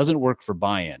numbers. It doesn't work for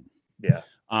buy-in. Yeah.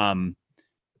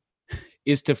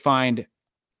 Is to find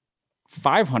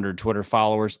 500 Twitter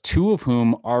followers, 2 of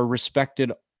whom are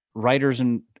respected writers,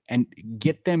 and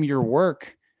get them your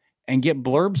work and get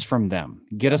blurbs from them,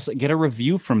 get a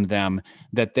review from them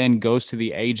that then goes to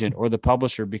the agent or the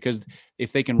publisher, because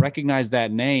if they can recognize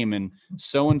that name and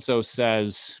so-and-so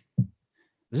says,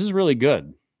 this is really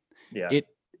good. Yeah.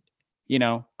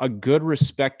 A good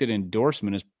respected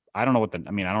endorsement is, I don't know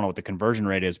what the conversion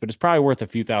rate is, but it's probably worth a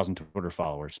few thousand Twitter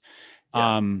followers.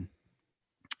 Yeah.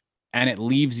 And it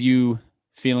leaves you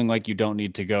feeling like you don't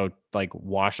need to go like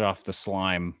wash off the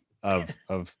slime of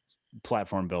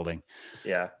platform building.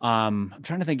 Yeah. I'm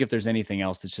trying to think if there's anything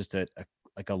else that's just a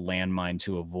landmine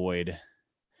to avoid.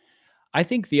 I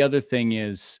think the other thing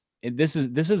is, this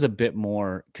is a bit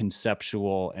more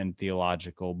conceptual and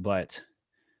theological, but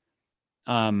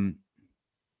who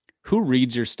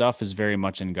reads your stuff is very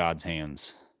much in God's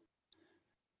hands.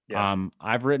 Yeah.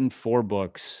 I've written 4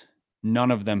 books.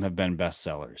 None of them have been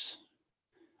bestsellers.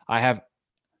 I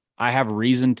have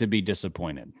reason to be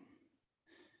disappointed.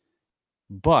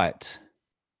 But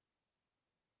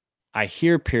I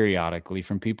hear periodically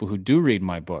from people who do read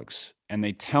my books, and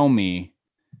they tell me,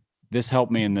 this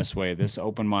helped me in this way, this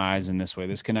opened my eyes in this way,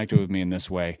 this connected with me in this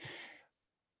way.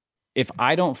 if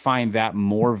I don't find that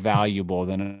more valuable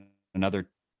than another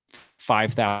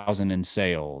 5,000 in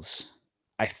sales,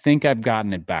 I think I've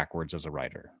gotten it backwards as a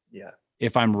writer. Yeah.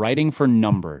 If I'm writing for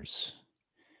numbers,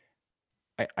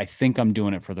 I think I'm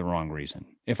doing it for the wrong reason.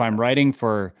 If I'm writing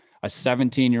for a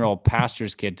 17-year-old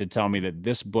pastor's kid to tell me that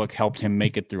this book helped him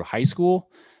make it through high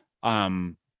school, I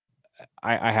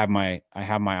have my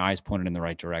eyes pointed in the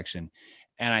right direction.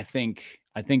 And I think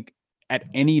at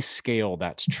any scale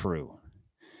that's true.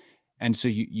 And so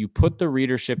you put the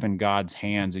readership in God's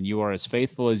hands, and you are as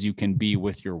faithful as you can be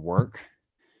with your work.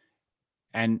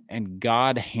 And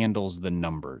God handles the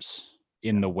numbers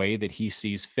in the way that he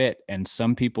sees fit. And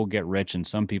some people get rich and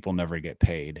some people never get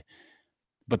paid,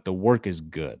 but the work is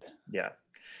good. Yeah.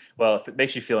 Well, if it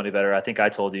makes you feel any better, I think I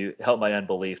told you Help My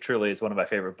Unbelief truly is one of my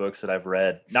favorite books that I've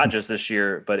read, not just this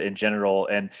year, but in general.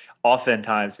 And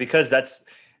oftentimes, because that's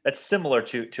similar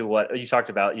to what you talked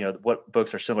about, what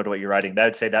books are similar to what you're writing.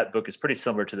 I'd say that book is pretty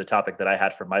similar to the topic that I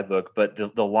had for my book. But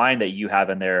the line that you have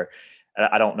in there,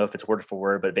 I don't know if it's word for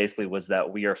word, but basically was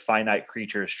that we are finite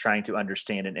creatures trying to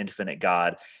understand an infinite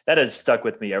God. That has stuck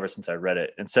with me ever since I read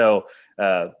it. And so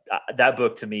that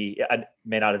book to me, I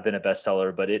may not have been a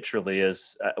bestseller, but it truly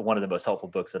is one of the most helpful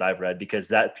books that I've read, because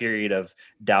that period of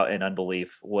doubt and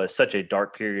unbelief was such a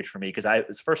dark period for me, because it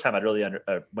was the first time I really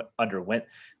underwent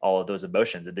all of those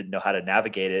emotions and didn't know how to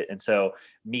navigate it. And so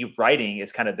me writing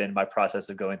has kind of been my process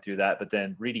of going through that. But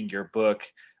then reading your book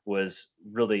was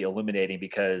really illuminating,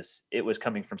 because it was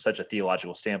coming from such a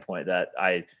theological standpoint that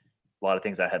a lot of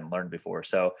things I hadn't learned before.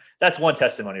 So that's one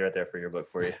testimony right there for your book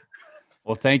for you.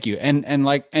 Well, thank you. And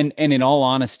in all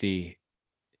honesty,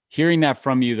 hearing that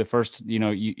from you, the first,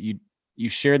 you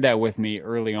shared that with me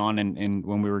early on and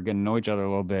when we were getting to know each other a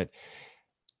little bit.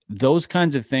 Those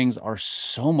kinds of things are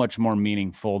so much more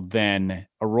meaningful than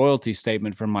a royalty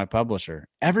statement from my publisher.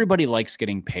 Everybody likes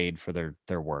getting paid for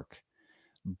their work,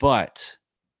 but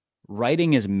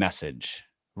writing is message.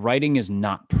 Writing is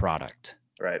not product.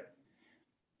 Right.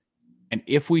 And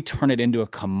if we turn it into a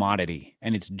commodity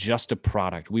and it's just a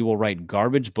product, we will write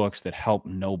garbage books that help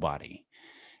nobody.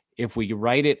 If we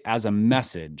write it as a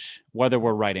message, whether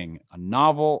we're writing a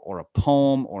novel or a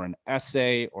poem or an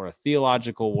essay or a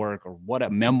theological work or what a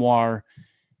memoir,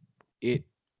 it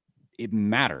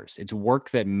matters. It's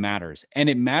work that matters. And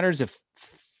it matters if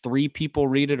 3 people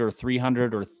read it or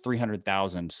 300 or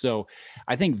 300,000. So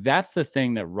I think that's the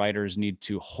thing that writers need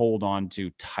to hold on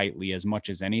to tightly as much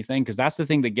as anything, because that's the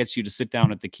thing that gets you to sit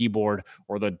down at the keyboard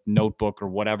or the notebook or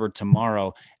whatever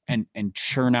tomorrow and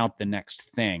churn out the next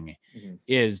thing. Mm-hmm.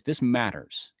 Is this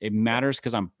matters. It matters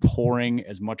because I'm pouring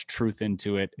as much truth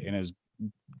into it in as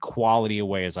quality a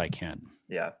way as I can.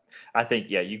 Yeah. I think,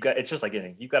 it's just like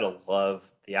anything. You got to love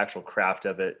the actual craft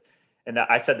of it. And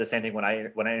I said the same thing when I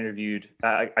interviewed.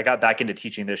 I got back into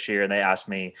teaching this year, and they asked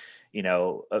me,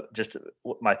 just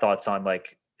my thoughts on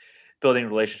like building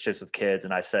relationships with kids.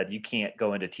 And I said, you can't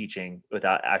go into teaching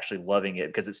without actually loving it,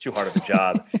 because it's too hard of a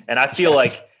job. And I feel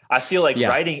like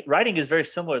writing is very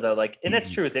similar though. Like, and that's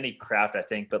true with any craft, I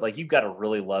think. But like, you've got to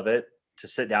really love it to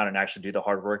sit down and actually do the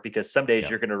hard work, because some days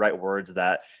you're going to write words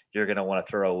that you're going to want to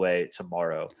throw away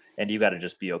tomorrow, and you got to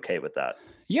just be okay with that.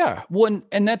 Yeah. Well,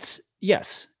 and that's,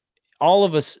 yes. All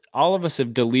of us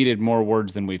have deleted more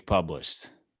words than we've published.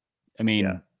 I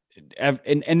mean,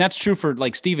 and that's true for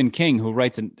like Stephen King, who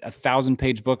writes a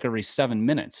 1,000-page book every 7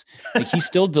 minutes. Like he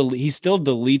still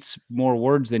deletes more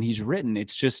words than he's written.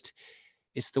 It's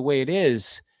the way it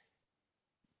is.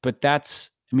 But it's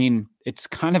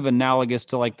kind of analogous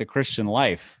to like the Christian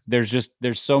life. There's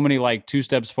so many like 2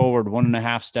 steps forward,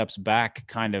 1.5 steps back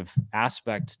kind of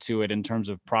aspect to it in terms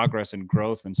of progress and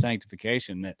growth and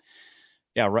sanctification that.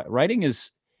 Yeah, writing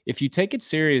is, if you take it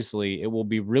seriously, it will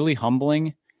be really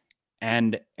humbling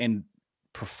and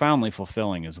profoundly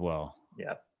fulfilling as well.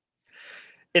 Yeah.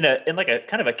 In like a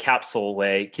kind of a capsule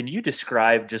way, can you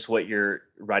describe just what your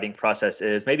writing process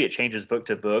is? Maybe it changes book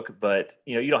to book, but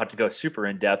you don't have to go super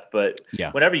in depth, but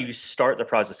whenever you start the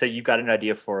process, say you've got an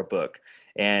idea for a book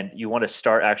and you want to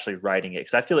start actually writing it.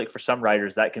 Cause I feel like for some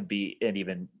writers that can be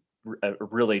a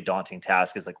really daunting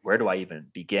task, is like, where do I even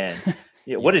begin?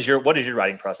 What does your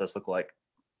writing process look like?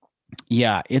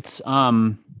 Yeah, it's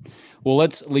I'll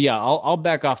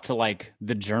back off to like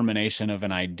the germination of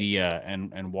an idea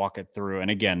and walk it through. And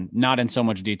again, not in so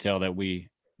much detail that we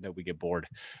get bored.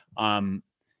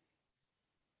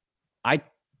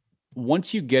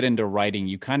 Once you get into writing,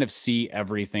 you kind of see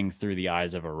everything through the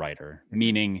eyes of a writer,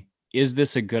 meaning, is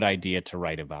this a good idea to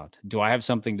write about? Do I have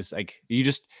something to say? You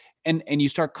just, and you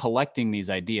start collecting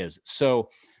these ideas. So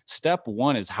step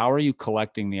 1 is, how are you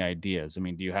collecting the ideas? I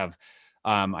mean, do you have,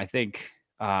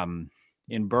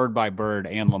 in Bird by Bird,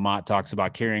 Anne Lamott talks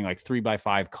about carrying like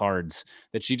 3x5 cards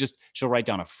that she'll write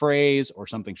down a phrase or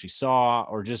something she saw,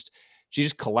 or she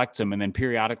just collects them and then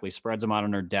periodically spreads them out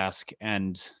on her desk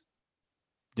and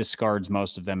discards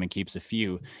most of them and keeps a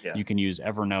few. Yeah. You can use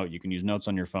Evernote, you can use notes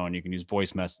on your phone, you can use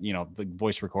the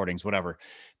voice recordings, whatever,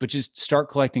 but just start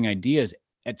collecting ideas.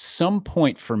 At some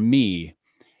point for me,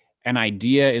 an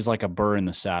idea is like a burr in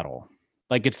the saddle.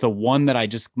 Like it's the one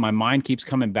that my mind keeps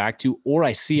coming back to, or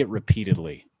I see it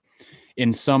repeatedly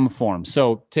in some form.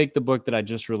 So take the book that I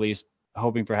just released,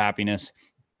 Hoping for Happiness.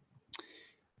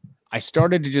 I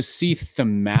started to just see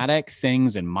thematic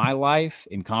things in my life,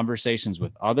 in conversations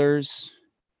with others,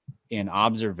 in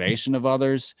observation of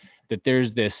others, that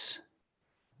there's this,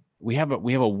 we have a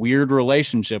weird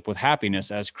relationship with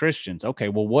happiness as Christians. Okay,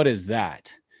 well, what is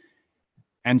that?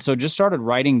 And so just started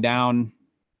writing down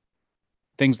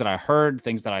things that I heard,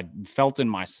 things that I felt in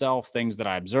myself, things that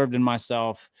I observed in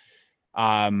myself.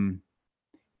 And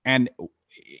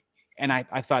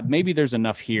I thought maybe there's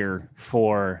enough here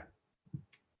for,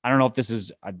 I don't know if this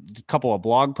is a couple of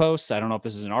blog posts. I don't know if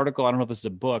this is an article. I don't know if this is a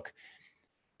book.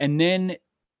 And then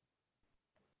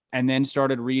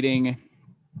started reading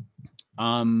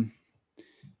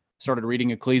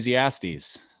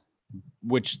Ecclesiastes,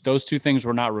 which those two things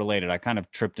were not related. I kind of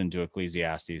tripped into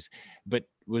Ecclesiastes, but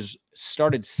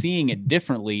started seeing it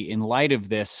differently in light of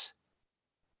this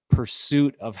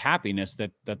pursuit of happiness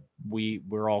that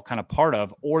we're all kind of part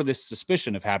of, or this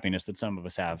suspicion of happiness that some of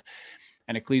us have.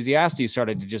 And Ecclesiastes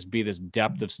started to just be this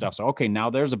depth of stuff. So, okay, now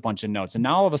there's a bunch of notes. And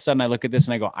now all of a sudden I look at this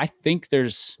and I go, I think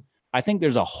there's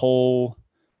a whole,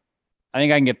 I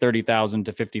think I can get 30,000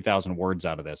 to 50,000 words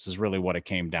out of this, is really what it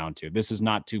came down to. This is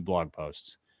not 2 blog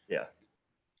posts. Yeah.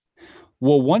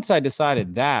 Well, once I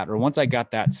decided that, or once I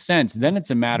got that sense, then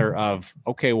it's a matter of,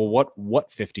 okay, well,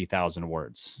 what 50,000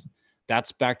 words?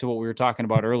 That's back to what we were talking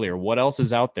about earlier. What else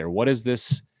is out there? What is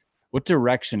this? What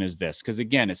direction is this? Because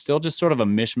again, it's still just sort of a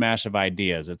mishmash of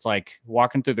ideas. It's like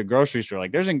walking through the grocery store,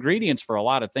 like there's ingredients for a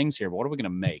lot of things here, but what are we going to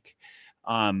make?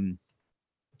 And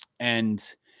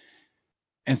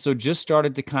so just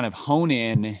started to kind of hone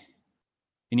in,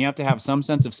 and you have to have some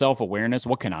sense of self-awareness.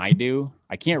 What can I do?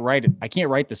 I can't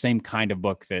write the same kind of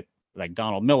book that like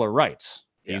Donald Miller writes.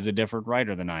 Yeah. He's a different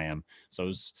writer than I am.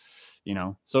 So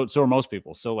are most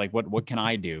people. So like, what can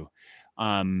I do?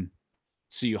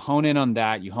 So you hone in on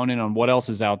that, you hone in on what else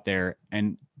is out there,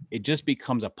 and it just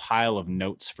becomes a pile of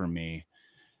notes for me,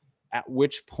 at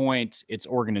which point it's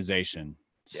organization,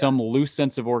 some loose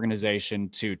sense of organization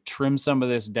to trim some of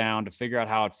this down, to figure out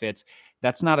how it fits.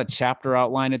 That's not a chapter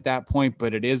outline at that point,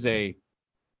 but it is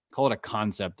call it a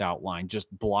concept outline,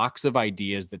 just blocks of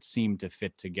ideas that seem to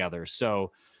fit together.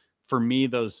 So for me,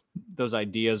 those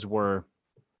ideas were,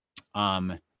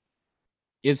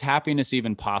 is happiness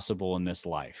even possible in this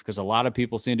life? Because a lot of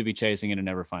people seem to be chasing it and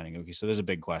never finding it. Okay, so there's a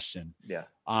big question. Yeah.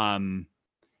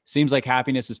 Seems like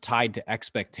happiness is tied to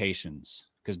expectations,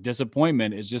 because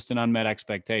disappointment is just an unmet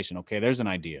expectation. Okay, there's an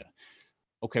idea.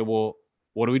 Okay, well,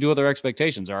 what do we do with our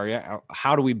expectations?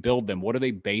 How do we build them? What are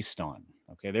they based on?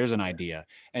 Okay, there's an idea.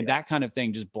 And that kind of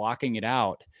thing, just blocking it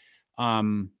out.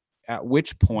 At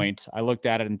which point I looked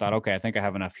at it and thought, okay, I think I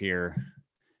have enough here.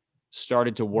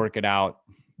 Started to work it out.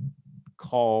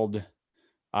 Called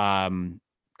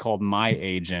my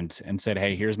agent and said,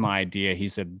 hey, here's my idea. He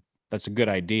said, that's a good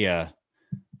idea.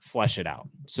 Flesh it out.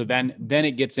 So then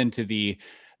it gets into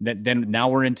now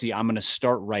we're into, I'm going to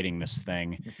start writing this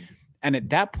thing. Mm-hmm. And at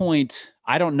that point,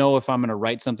 I don't know if I'm going to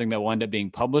write something that will end up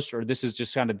being published, or this is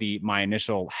just kind of my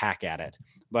initial hack at it.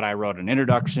 But I wrote an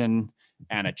introduction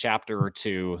and a chapter or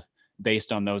two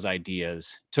based on those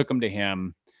ideas, took them to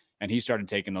him, and he started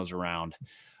taking those around.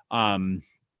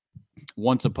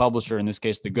 Once a publisher, in this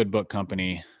case, the Good Book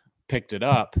Company, picked it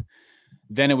up,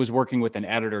 then it was working with an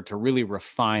editor to really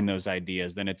refine those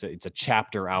ideas. Then it's a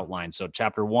chapter outline. So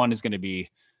chapter 1 is going to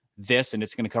be this, and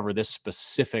it's going to cover this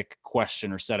specific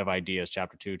question or set of ideas.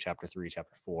 Chapter 2, chapter 3,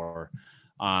 chapter 4.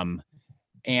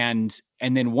 And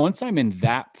then once I'm in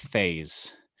that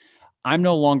phase, I'm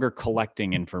no longer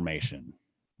collecting information.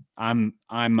 As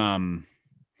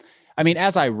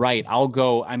I write,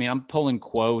 I'm pulling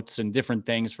quotes and different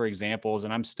things for examples,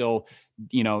 and I'm still,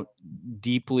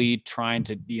 deeply trying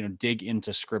to, dig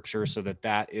into scripture so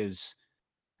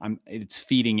it's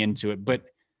feeding into it. But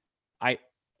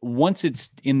once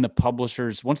the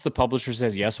publisher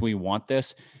says, yes, we want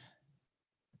this,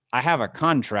 I have a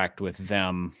contract with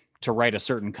them to write a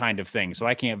certain kind of thing. So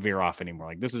I can't veer off anymore.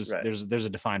 Like this is, right. There's a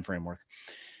defined framework.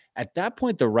 At that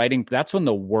point, that's when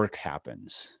the work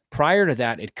happens. Prior to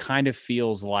that, it kind of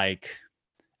feels like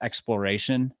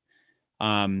exploration.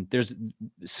 There's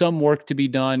some work to be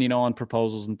done, on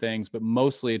proposals and things, but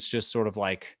mostly it's just sort of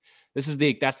like, that's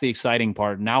the exciting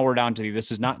part. Now we're down to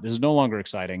this is no longer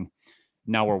exciting.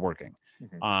 Now we're working.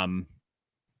 Mm-hmm.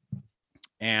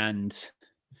 And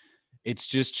it's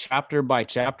just chapter by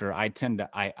chapter. I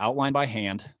outline by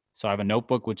hand. So I have a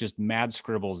notebook with just mad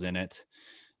scribbles in it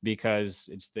because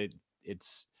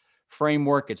it's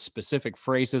framework, it's specific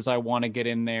phrases I want to get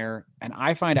in there. And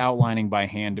I find outlining by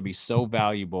hand to be so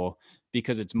valuable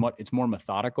because it's more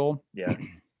methodical. Yeah.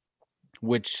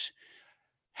 Which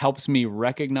helps me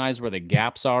recognize where the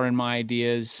gaps are in my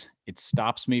ideas. It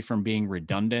stops me from being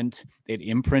redundant. It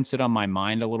imprints it on my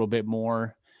mind a little bit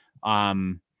more.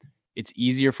 It's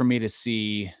easier for me to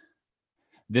see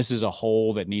this is a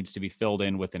hole that needs to be filled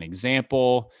in with an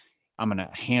example. I'm going to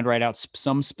handwrite out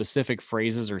some specific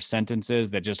phrases or sentences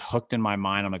that just hooked in my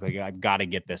mind. I'm like, I've got to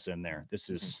get this in there. This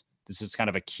is kind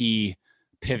of a key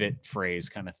pivot phrase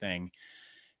kind of thing.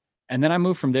 And then I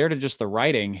move from there to just the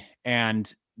writing,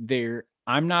 and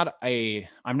I'm not a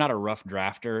rough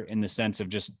drafter in the sense of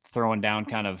just throwing down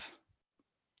kind of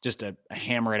just a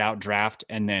hammer it out draft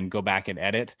and then go back and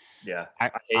edit. Yeah.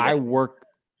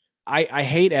 I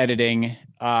hate editing.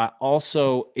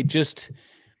 Also,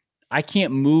 I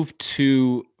can't move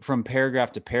from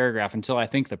paragraph to paragraph until I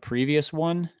think the previous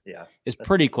one is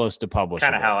pretty close to publishable.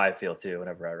 Kind of how I feel too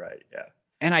whenever I write. Yeah.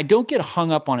 And I don't get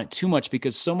hung up on it too much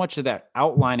because so much of that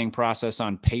outlining process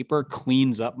on paper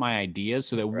cleans up my ideas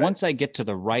so that once I get to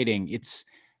the writing,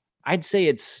 I'd say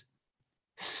it's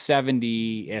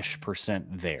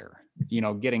 70-ish% there,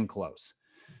 getting close.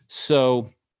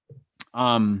 So,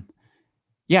 then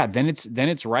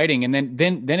it's writing. And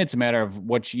then it's a matter of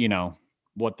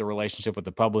what the relationship with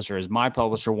the publisher is. My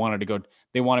publisher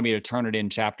they wanted me to turn it in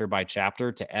chapter by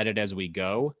chapter to edit as we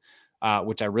go.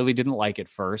 Which I really didn't like at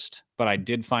first, but I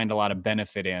did find a lot of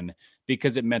benefit in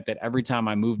because it meant that every time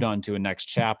I moved on to a next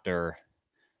chapter,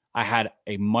 I had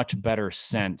a much better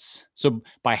sense. So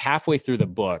by halfway through the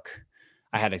book,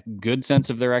 I had a good sense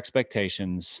of their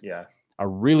expectations, a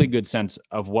really good sense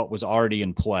of what was already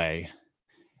in play.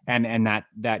 And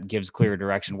that gives clear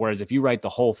direction. Whereas if you write the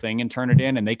whole thing and turn it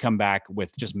in and they come back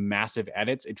with just massive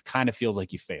edits, it kind of feels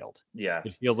like you failed. Yeah.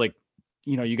 It feels like,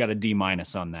 you got a D-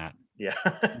 on that. Yeah.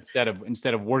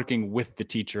 instead of working with the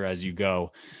teacher as you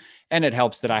go. And it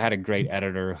helps that I had a great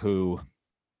editor who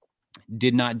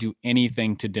did not do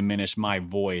anything to diminish my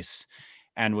voice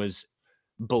and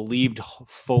believed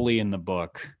fully in the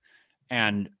book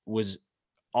and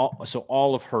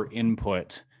all of her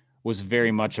input was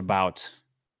very much about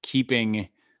keeping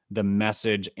the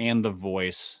message and the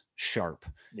voice sharp.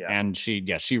 Yeah. And she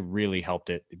really helped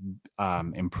it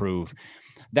improve.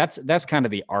 That's kind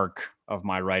of the arc of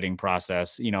my writing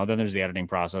process. Then there's the editing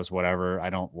process, whatever. I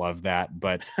don't love that,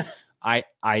 but I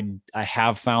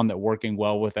have found that working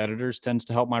well with editors tends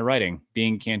to help my writing.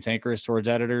 Being cantankerous towards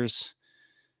editors,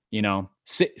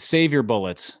 save your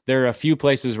bullets. There are a few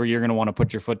places where you're going to want to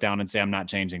put your foot down and say, I'm not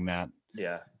changing that.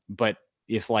 Yeah. But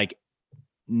if like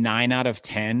 9 out of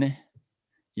 10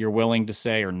 you're willing to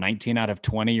say, or 19 out of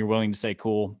 20, you're willing to say,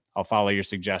 cool, I'll follow your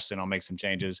suggestion. I'll make some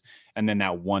changes. And then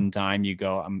that one time you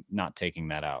go, I'm not taking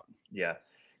that out. Yeah.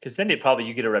 Because then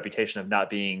you get a reputation of not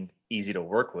being easy to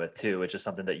work with too, which is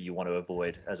something that you want to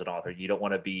avoid as an author. You don't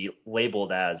want to be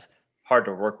labeled as hard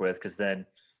to work with, because then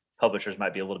publishers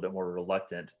might be a little bit more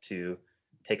reluctant to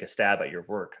take a stab at your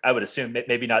work. I would assume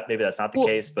maybe that's not the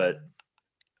case, but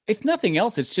if nothing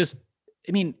else, it's just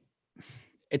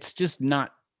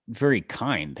not very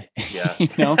kind. Yeah.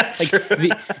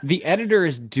 The editor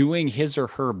is doing his or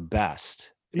her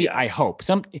best. I hope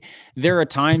there are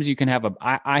times you can have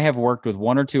I have worked with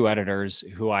one or two editors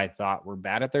who I thought were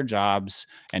bad at their jobs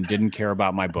and didn't care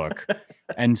about my book.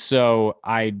 And so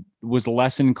I was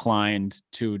less inclined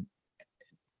to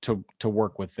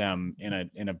work with them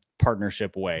in a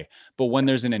partnership way. But when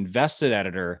there's an invested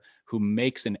editor who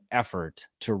makes an effort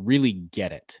to really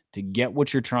get it, to get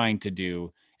what you're trying to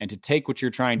do, and to take what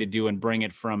you're trying to do and bring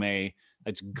it from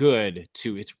it's good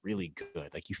to it's really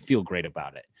good. Like you feel great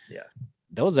about it. Yeah.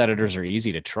 Those editors are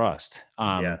easy to trust.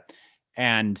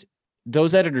 And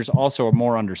those editors also are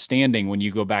more understanding when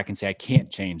you go back and say, I can't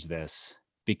change this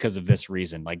because of this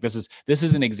reason. Like this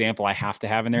is an example I have to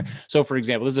have in there. So for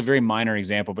example, this is a very minor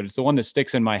example, but it's the one that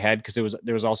sticks in my head because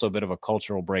there was also a bit of a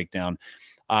cultural breakdown.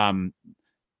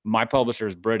 My publisher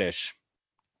is British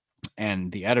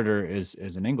and the editor is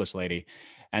an English lady.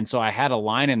 And so I had a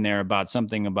line in there about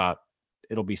something about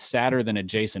it'll be sadder than a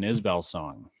Jason Isbell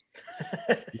song,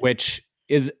 which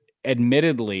is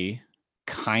admittedly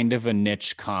kind of a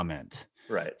niche comment.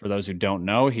 Right. For those who don't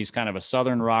know, he's kind of a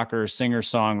Southern rocker,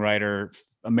 singer-songwriter,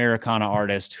 Americana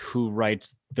artist who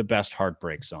writes the best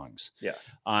heartbreak songs. Yeah.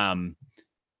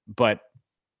 But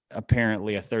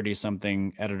apparently a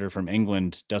 30-something editor from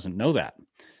England doesn't know that.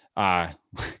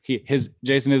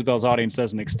 Jason Isbell's audience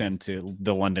doesn't extend to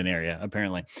the London area,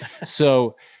 apparently.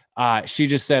 So she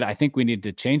just said, I think we need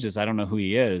to change this. I don't know who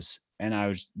he is.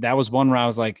 And that was one where I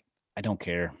was like, I don't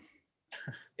care.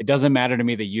 It doesn't matter to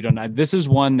me that you don't know. This is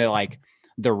one that like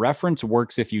the reference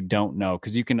works if you don't know,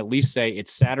 because you can at least say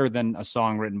it's sadder than a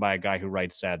song written by a guy who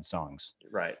writes sad songs.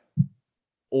 Right.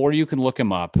 Or you can look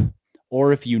him up.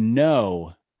 Or if you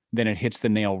know, then it hits the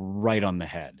nail right on the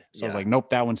head. So I was like, nope,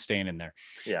 that one's staying in there.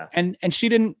 Yeah. And she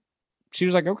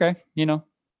was like, okay,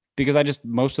 because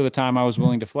most of the time I was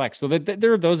willing to flex. So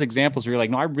there are those examples where you're like,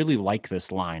 no, I really like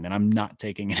this line and I'm not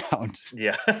taking it out.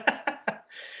 Yeah.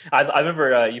 I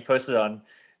remember you posted on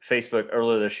Facebook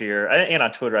earlier this year and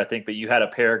on Twitter, I think, but you had a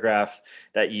paragraph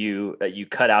that you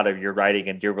cut out of your writing,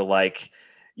 and you were like,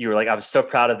 I was so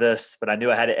proud of this, but I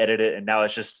knew I had to edit it. And now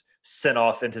it's just sent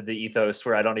off into the ethos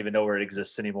where I don't even know where it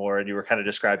exists anymore. And you were kind of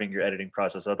describing your editing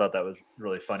process. I thought that was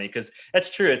really funny because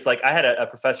that's true. It's like I had a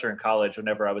professor in college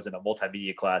whenever I was in a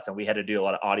multimedia class, and we had to do a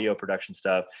lot of audio production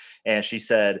stuff. And she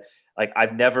said, like,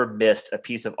 I've never missed a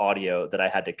piece of audio that I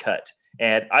had to cut.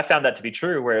 And I found that to be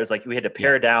true, where it was like we had to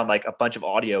pare down like a bunch of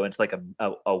audio into like a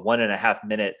 1.5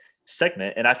 minute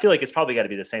segment. And I feel like it's probably got to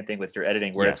be the same thing with your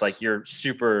editing, where it's like you're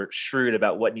super shrewd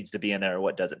about what needs to be in there and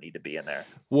what doesn't need to be in there.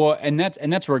 Well, and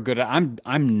that's where good.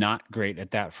 I'm not great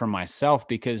at that for myself,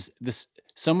 because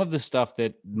some of the stuff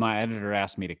that my editor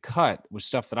asked me to cut was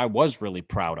stuff that I was really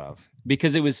proud of,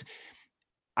 because it was,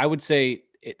 I would say,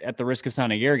 at the risk of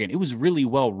sounding arrogant, it was really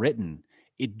well written.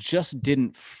 It just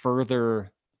didn't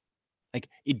further, like,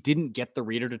 it didn't get the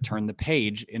reader to turn the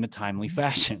page in a timely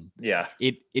fashion. Yeah.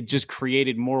 It just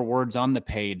created more words on the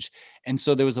page. And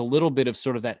so there was a little bit of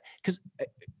sort of that, because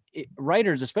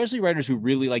writers, especially writers who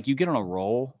really, like, you get on a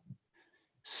roll,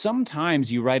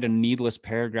 sometimes you write a needless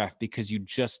paragraph because you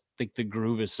just think the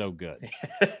groove is so good.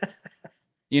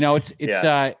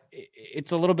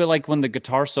 It's a little bit like when the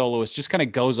guitar soloist just kind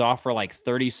of goes off for like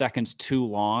 30 seconds too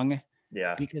long.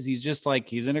 Yeah. Because he's just like,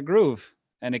 he's in a groove,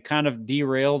 and it kind of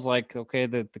derails, like, okay,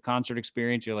 the concert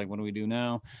experience. You're like, what do we do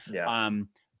now? Yeah.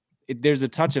 There's a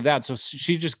touch of that. So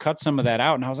she just cut some of that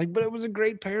out, and I was like, but it was a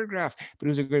great paragraph,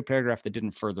 that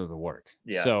didn't further the work.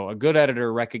 Yeah. So a good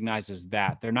editor recognizes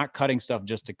that they're not cutting stuff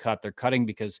just to cut. They're cutting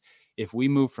because if we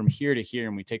move from here to here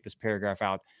and we take this paragraph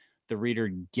out, the reader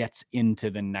gets into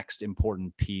the next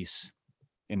important piece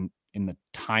in the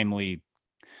timely,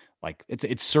 like,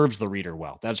 it serves the reader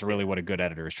well. That's really what a good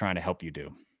editor is trying to help you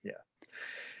do. Yeah.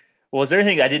 Well, is there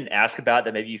anything I didn't ask about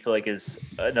that maybe you feel like is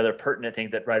another pertinent thing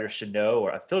that writers should know?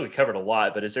 Or I feel like we covered a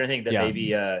lot, but is there anything that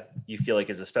maybe you feel like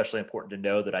is especially important to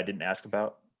know that I didn't ask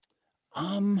about?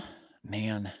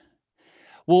 Man.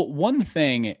 Well, one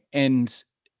thing, and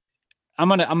I'm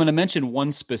gonna mention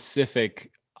one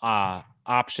specific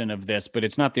option of this, but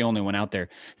it's not the only one out there.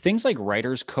 Things like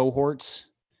writers cohorts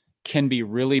can be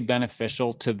really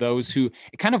beneficial to those who,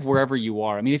 kind of wherever you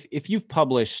are. I mean, if you've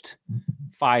published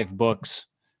 5 books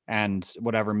and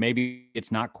whatever, maybe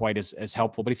it's not quite as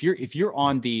helpful. But if you're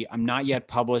on the I'm not yet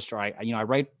published, or I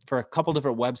write for a couple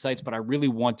different websites, but I really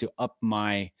want to up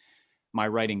my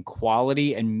writing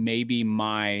quality and maybe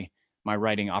my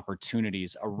writing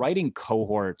opportunities, a writing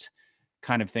cohort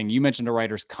kind of thing. You mentioned a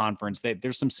writers conference.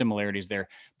 There's some similarities there,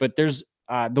 but there's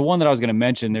the one that I was going to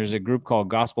mention. There's a group called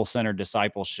Gospel Centered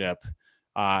Discipleship.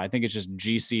 I think it's just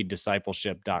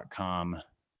gcdiscipleship.com.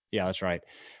 Yeah, that's right.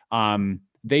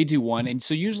 They do one. And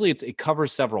so usually it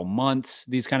covers several months,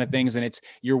 these kind of things. And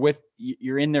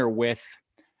you're in there with,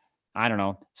 I don't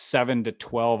know, 7 to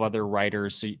 12 other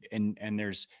writers. So,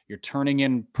 and you're turning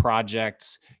in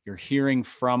projects, you're hearing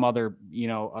from other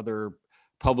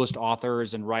published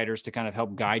authors and writers to kind of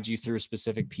help guide you through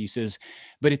specific pieces.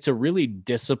 But it's a really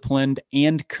disciplined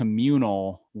and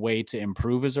communal way to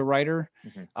improve as a writer,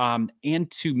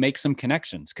 and to make some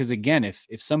connections. Because again, if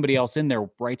somebody else in there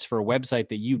writes for a website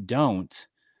that you don't,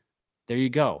 there you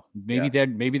go.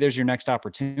 Maybe there's your next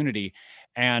opportunity.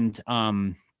 And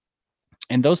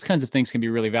those kinds of things can be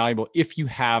really valuable if you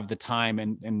have the time,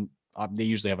 and they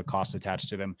usually have a cost attached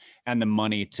to them, and the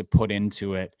money to put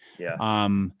into it. Yeah.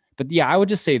 But yeah, I would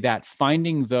just say that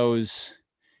finding those,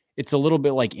 it's a little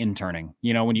bit like interning.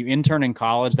 When you intern in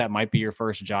college, that might be your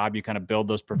first job. You kind of build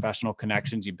those professional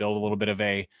connections. You build a little bit of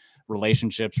a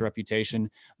relationships,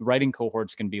 reputation. Writing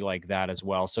cohorts can be like that as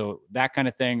well. So that kind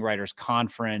of thing, writers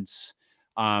conference,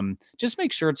 just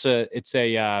make sure it's a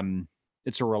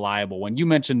reliable one. You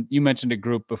mentioned a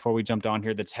group before we jumped on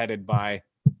here that's headed by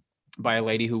a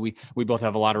lady who we both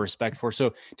have a lot of respect for.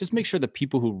 So just make sure the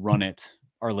people who run it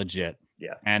are legit.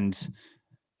 Yeah. And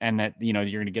that, you're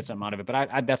going to get something out of it.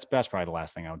 But that's probably the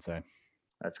last thing I would say.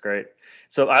 That's great.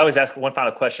 So I always ask one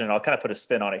final question, and I'll kind of put a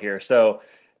spin on it here. So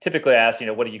typically I ask,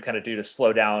 what do you kind of do to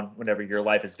slow down whenever your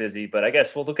life is busy? But I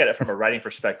guess we'll look at it from a writing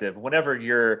perspective. Whenever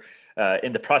you're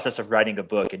in the process of writing a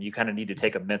book and you kind of need to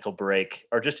take a mental break,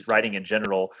 or just writing in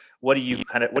general, what do you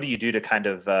do to kind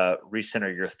of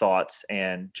recenter your thoughts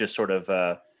and just sort of,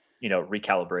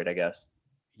 recalibrate, I guess?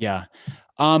 Yeah.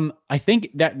 I think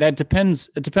that depends.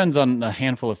 It depends on a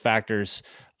handful of factors.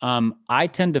 I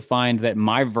tend to find that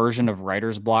my version of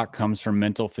writer's block comes from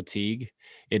mental fatigue.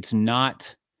 It's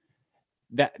not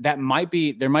there might be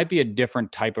a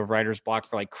different type of writer's block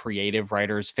for like creative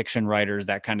writers, fiction writers,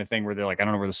 that kind of thing, where they're like, I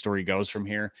don't know where the story goes from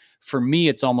here. For me,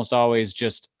 it's almost always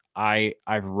just, I've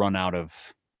run out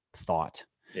of thought.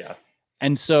 Yeah.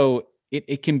 And so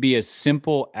it can be as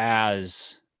simple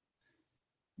as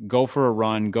go for a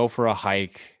run, go for a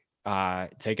hike,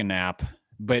 take a nap,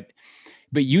 but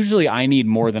usually I need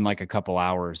more than like a couple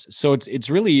hours. So it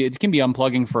can be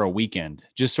unplugging for a weekend,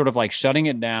 just sort of like shutting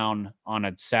it down on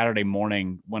a Saturday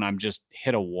morning when I'm just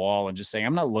hit a wall and just saying,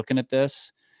 I'm not looking at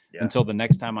this until the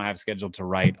next time I have scheduled to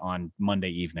write on Monday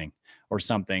evening or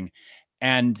something.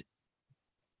 And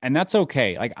that's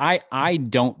okay. Like I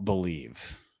don't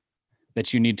believe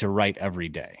that you need to write every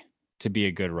day to be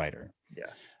a good writer. Yeah.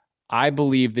 I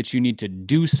believe that you need to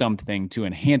do something to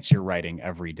enhance your writing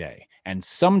every day. And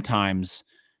sometimes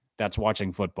that's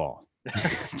watching football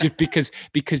just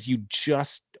because you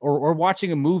or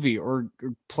watching a movie or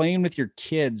playing with your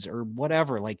kids or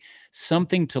whatever, like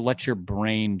something to let your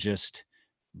brain just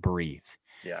breathe.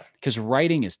 Yeah. Because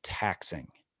writing is taxing.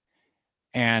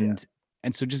 And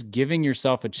so just giving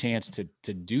yourself a chance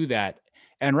to do that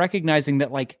and recognizing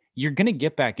that like, you're going to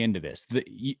get back into this.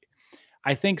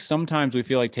 I think sometimes we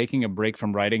feel like taking a break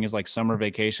from writing is like summer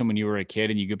vacation when you were a kid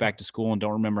and you get back to school and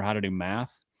don't remember how to do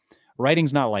math.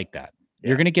 Writing's not like that. Yeah.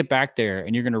 You're going to get back there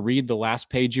and you're going to read the last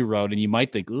page you wrote and you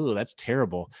might think, ooh, that's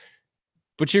terrible.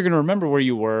 But you're going to remember where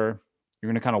you were.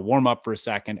 You're going to kind of warm up for a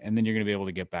second and then you're going to be able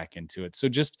to get back into it. So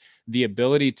just the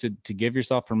ability to give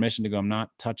yourself permission to go, I'm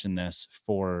not touching this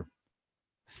for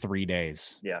 3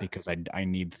 days because I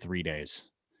need 3 days.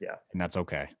 Yeah. And that's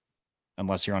okay.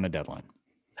 Unless you're on a deadline.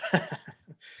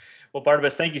 Well,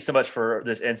 Barnabas, thank you so much for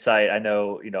this insight. I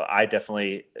know, I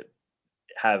definitely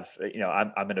have,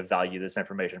 I'm going to value this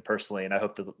information personally, and I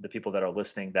hope the people that are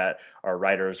listening that are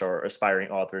writers or aspiring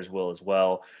authors will as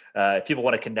well. If people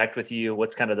want to connect with you,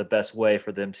 what's kind of the best way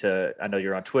for them to? I know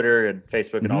you're on Twitter and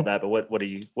Facebook and all that, but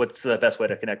what's the best way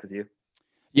to connect with you?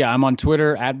 Yeah, I'm on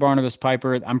Twitter at Barnabas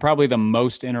Piper. I'm probably the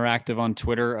most interactive on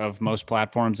Twitter of most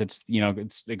platforms. It's,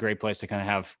 it's a great place to kind of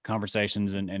have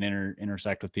conversations and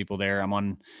intersect with people there. I'm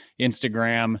on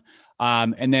Instagram.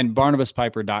 And then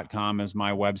barnabaspiper.com is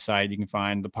my website. You can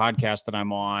find the podcast that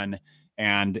I'm on.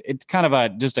 And it's kind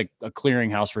of just a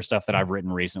clearinghouse for stuff that I've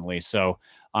written recently. So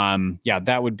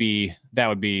those would be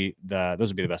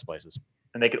the best places.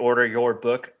 And they could order your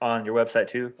book on your website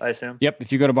too, I assume? Yep.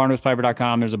 If you go to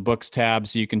barnabaspiper.com, there's a books tab.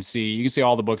 So you can see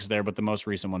all the books there, but the most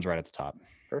recent one's right at the top.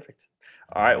 Perfect.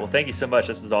 All right. Well, thank you so much.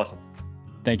 This is awesome.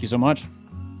 Thank you so much.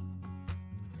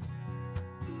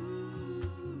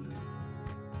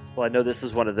 Well, I know this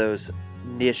is one of those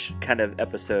niche kind of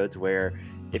episodes where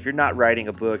if you're not writing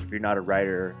a book, if you're not a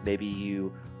writer, maybe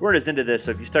you weren't as into this.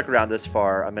 So if you stuck around this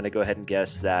far, I'm going to go ahead and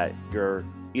guess that you're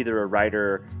either a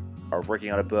writer or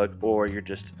working on a book, or you're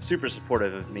just super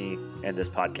supportive of me and this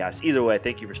podcast. Either way,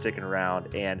 thank you for sticking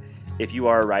around. And if you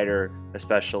are a writer,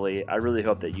 especially, I really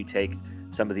hope that you take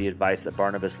some of the advice that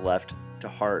Barnabas left to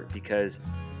heart, because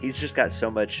he's just got so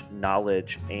much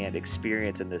knowledge and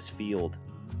experience in this field.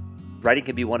 Writing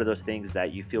can be one of those things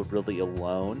that you feel really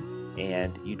alone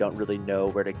and you don't really know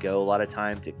where to go. A lot of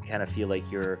times it kind of feel like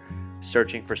you're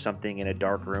searching for something in a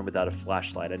dark room without a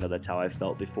flashlight. I know that's how I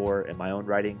felt before in my own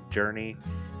writing journey.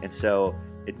 And so,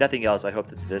 if nothing else, I hope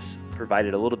that this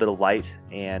provided a little bit of light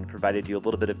and provided you a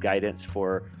little bit of guidance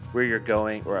for where you're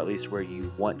going, or at least where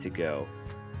you want to go.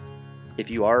 If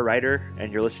you are a writer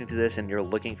and you're listening to this and you're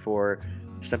looking for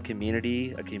some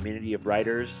community, a community of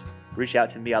writers, reach out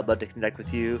to me. I'd love to connect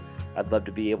with you. I'd love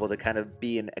to be able to kind of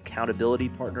be an accountability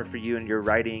partner for you in your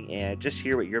writing and just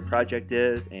hear what your project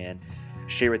is and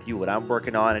share with you what I'm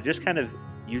working on, and just kind of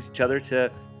use each other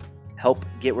to help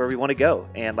get where we want to go.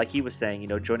 And like he was saying,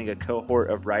 joining a cohort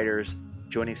of writers,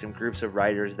 joining some groups of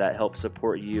writers that help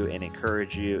support you and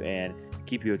encourage you and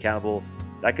keep you accountable,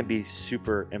 that can be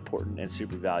super important and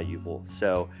super valuable.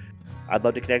 So I'd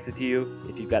love to connect with you.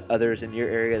 If you've got others in your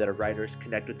area that are writers,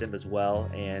 connect with them as well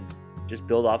and just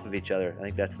build off of each other. I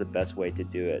think that's the best way to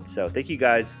do it. So thank you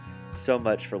guys so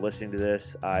much for listening to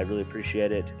this. I really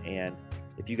appreciate it. And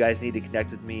if you guys need to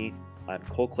connect with me, I'm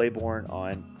Cole Claiborne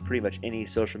on pretty much any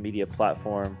social media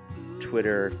platform,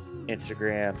 Twitter,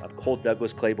 Instagram. I'm Cole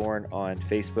Douglas Claiborne on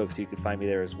Facebook, so you can find me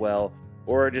there as well.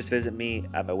 Or just visit me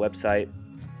at my website.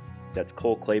 That's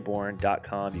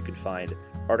coleclaiborne.com. You can find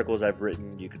articles I've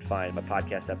written. You can find my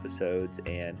podcast episodes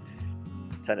and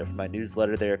sign up for my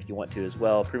newsletter there if you want to as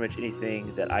well. Pretty much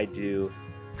anything that I do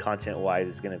content-wise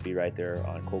is going to be right there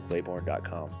on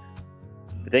coleclaiborne.com.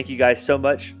 But thank you guys so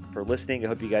much for listening. I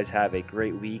hope you guys have a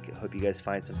great week. I hope you guys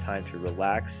find some time to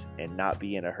relax and not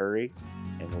be in a hurry.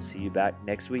 And we'll see you back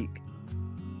next week.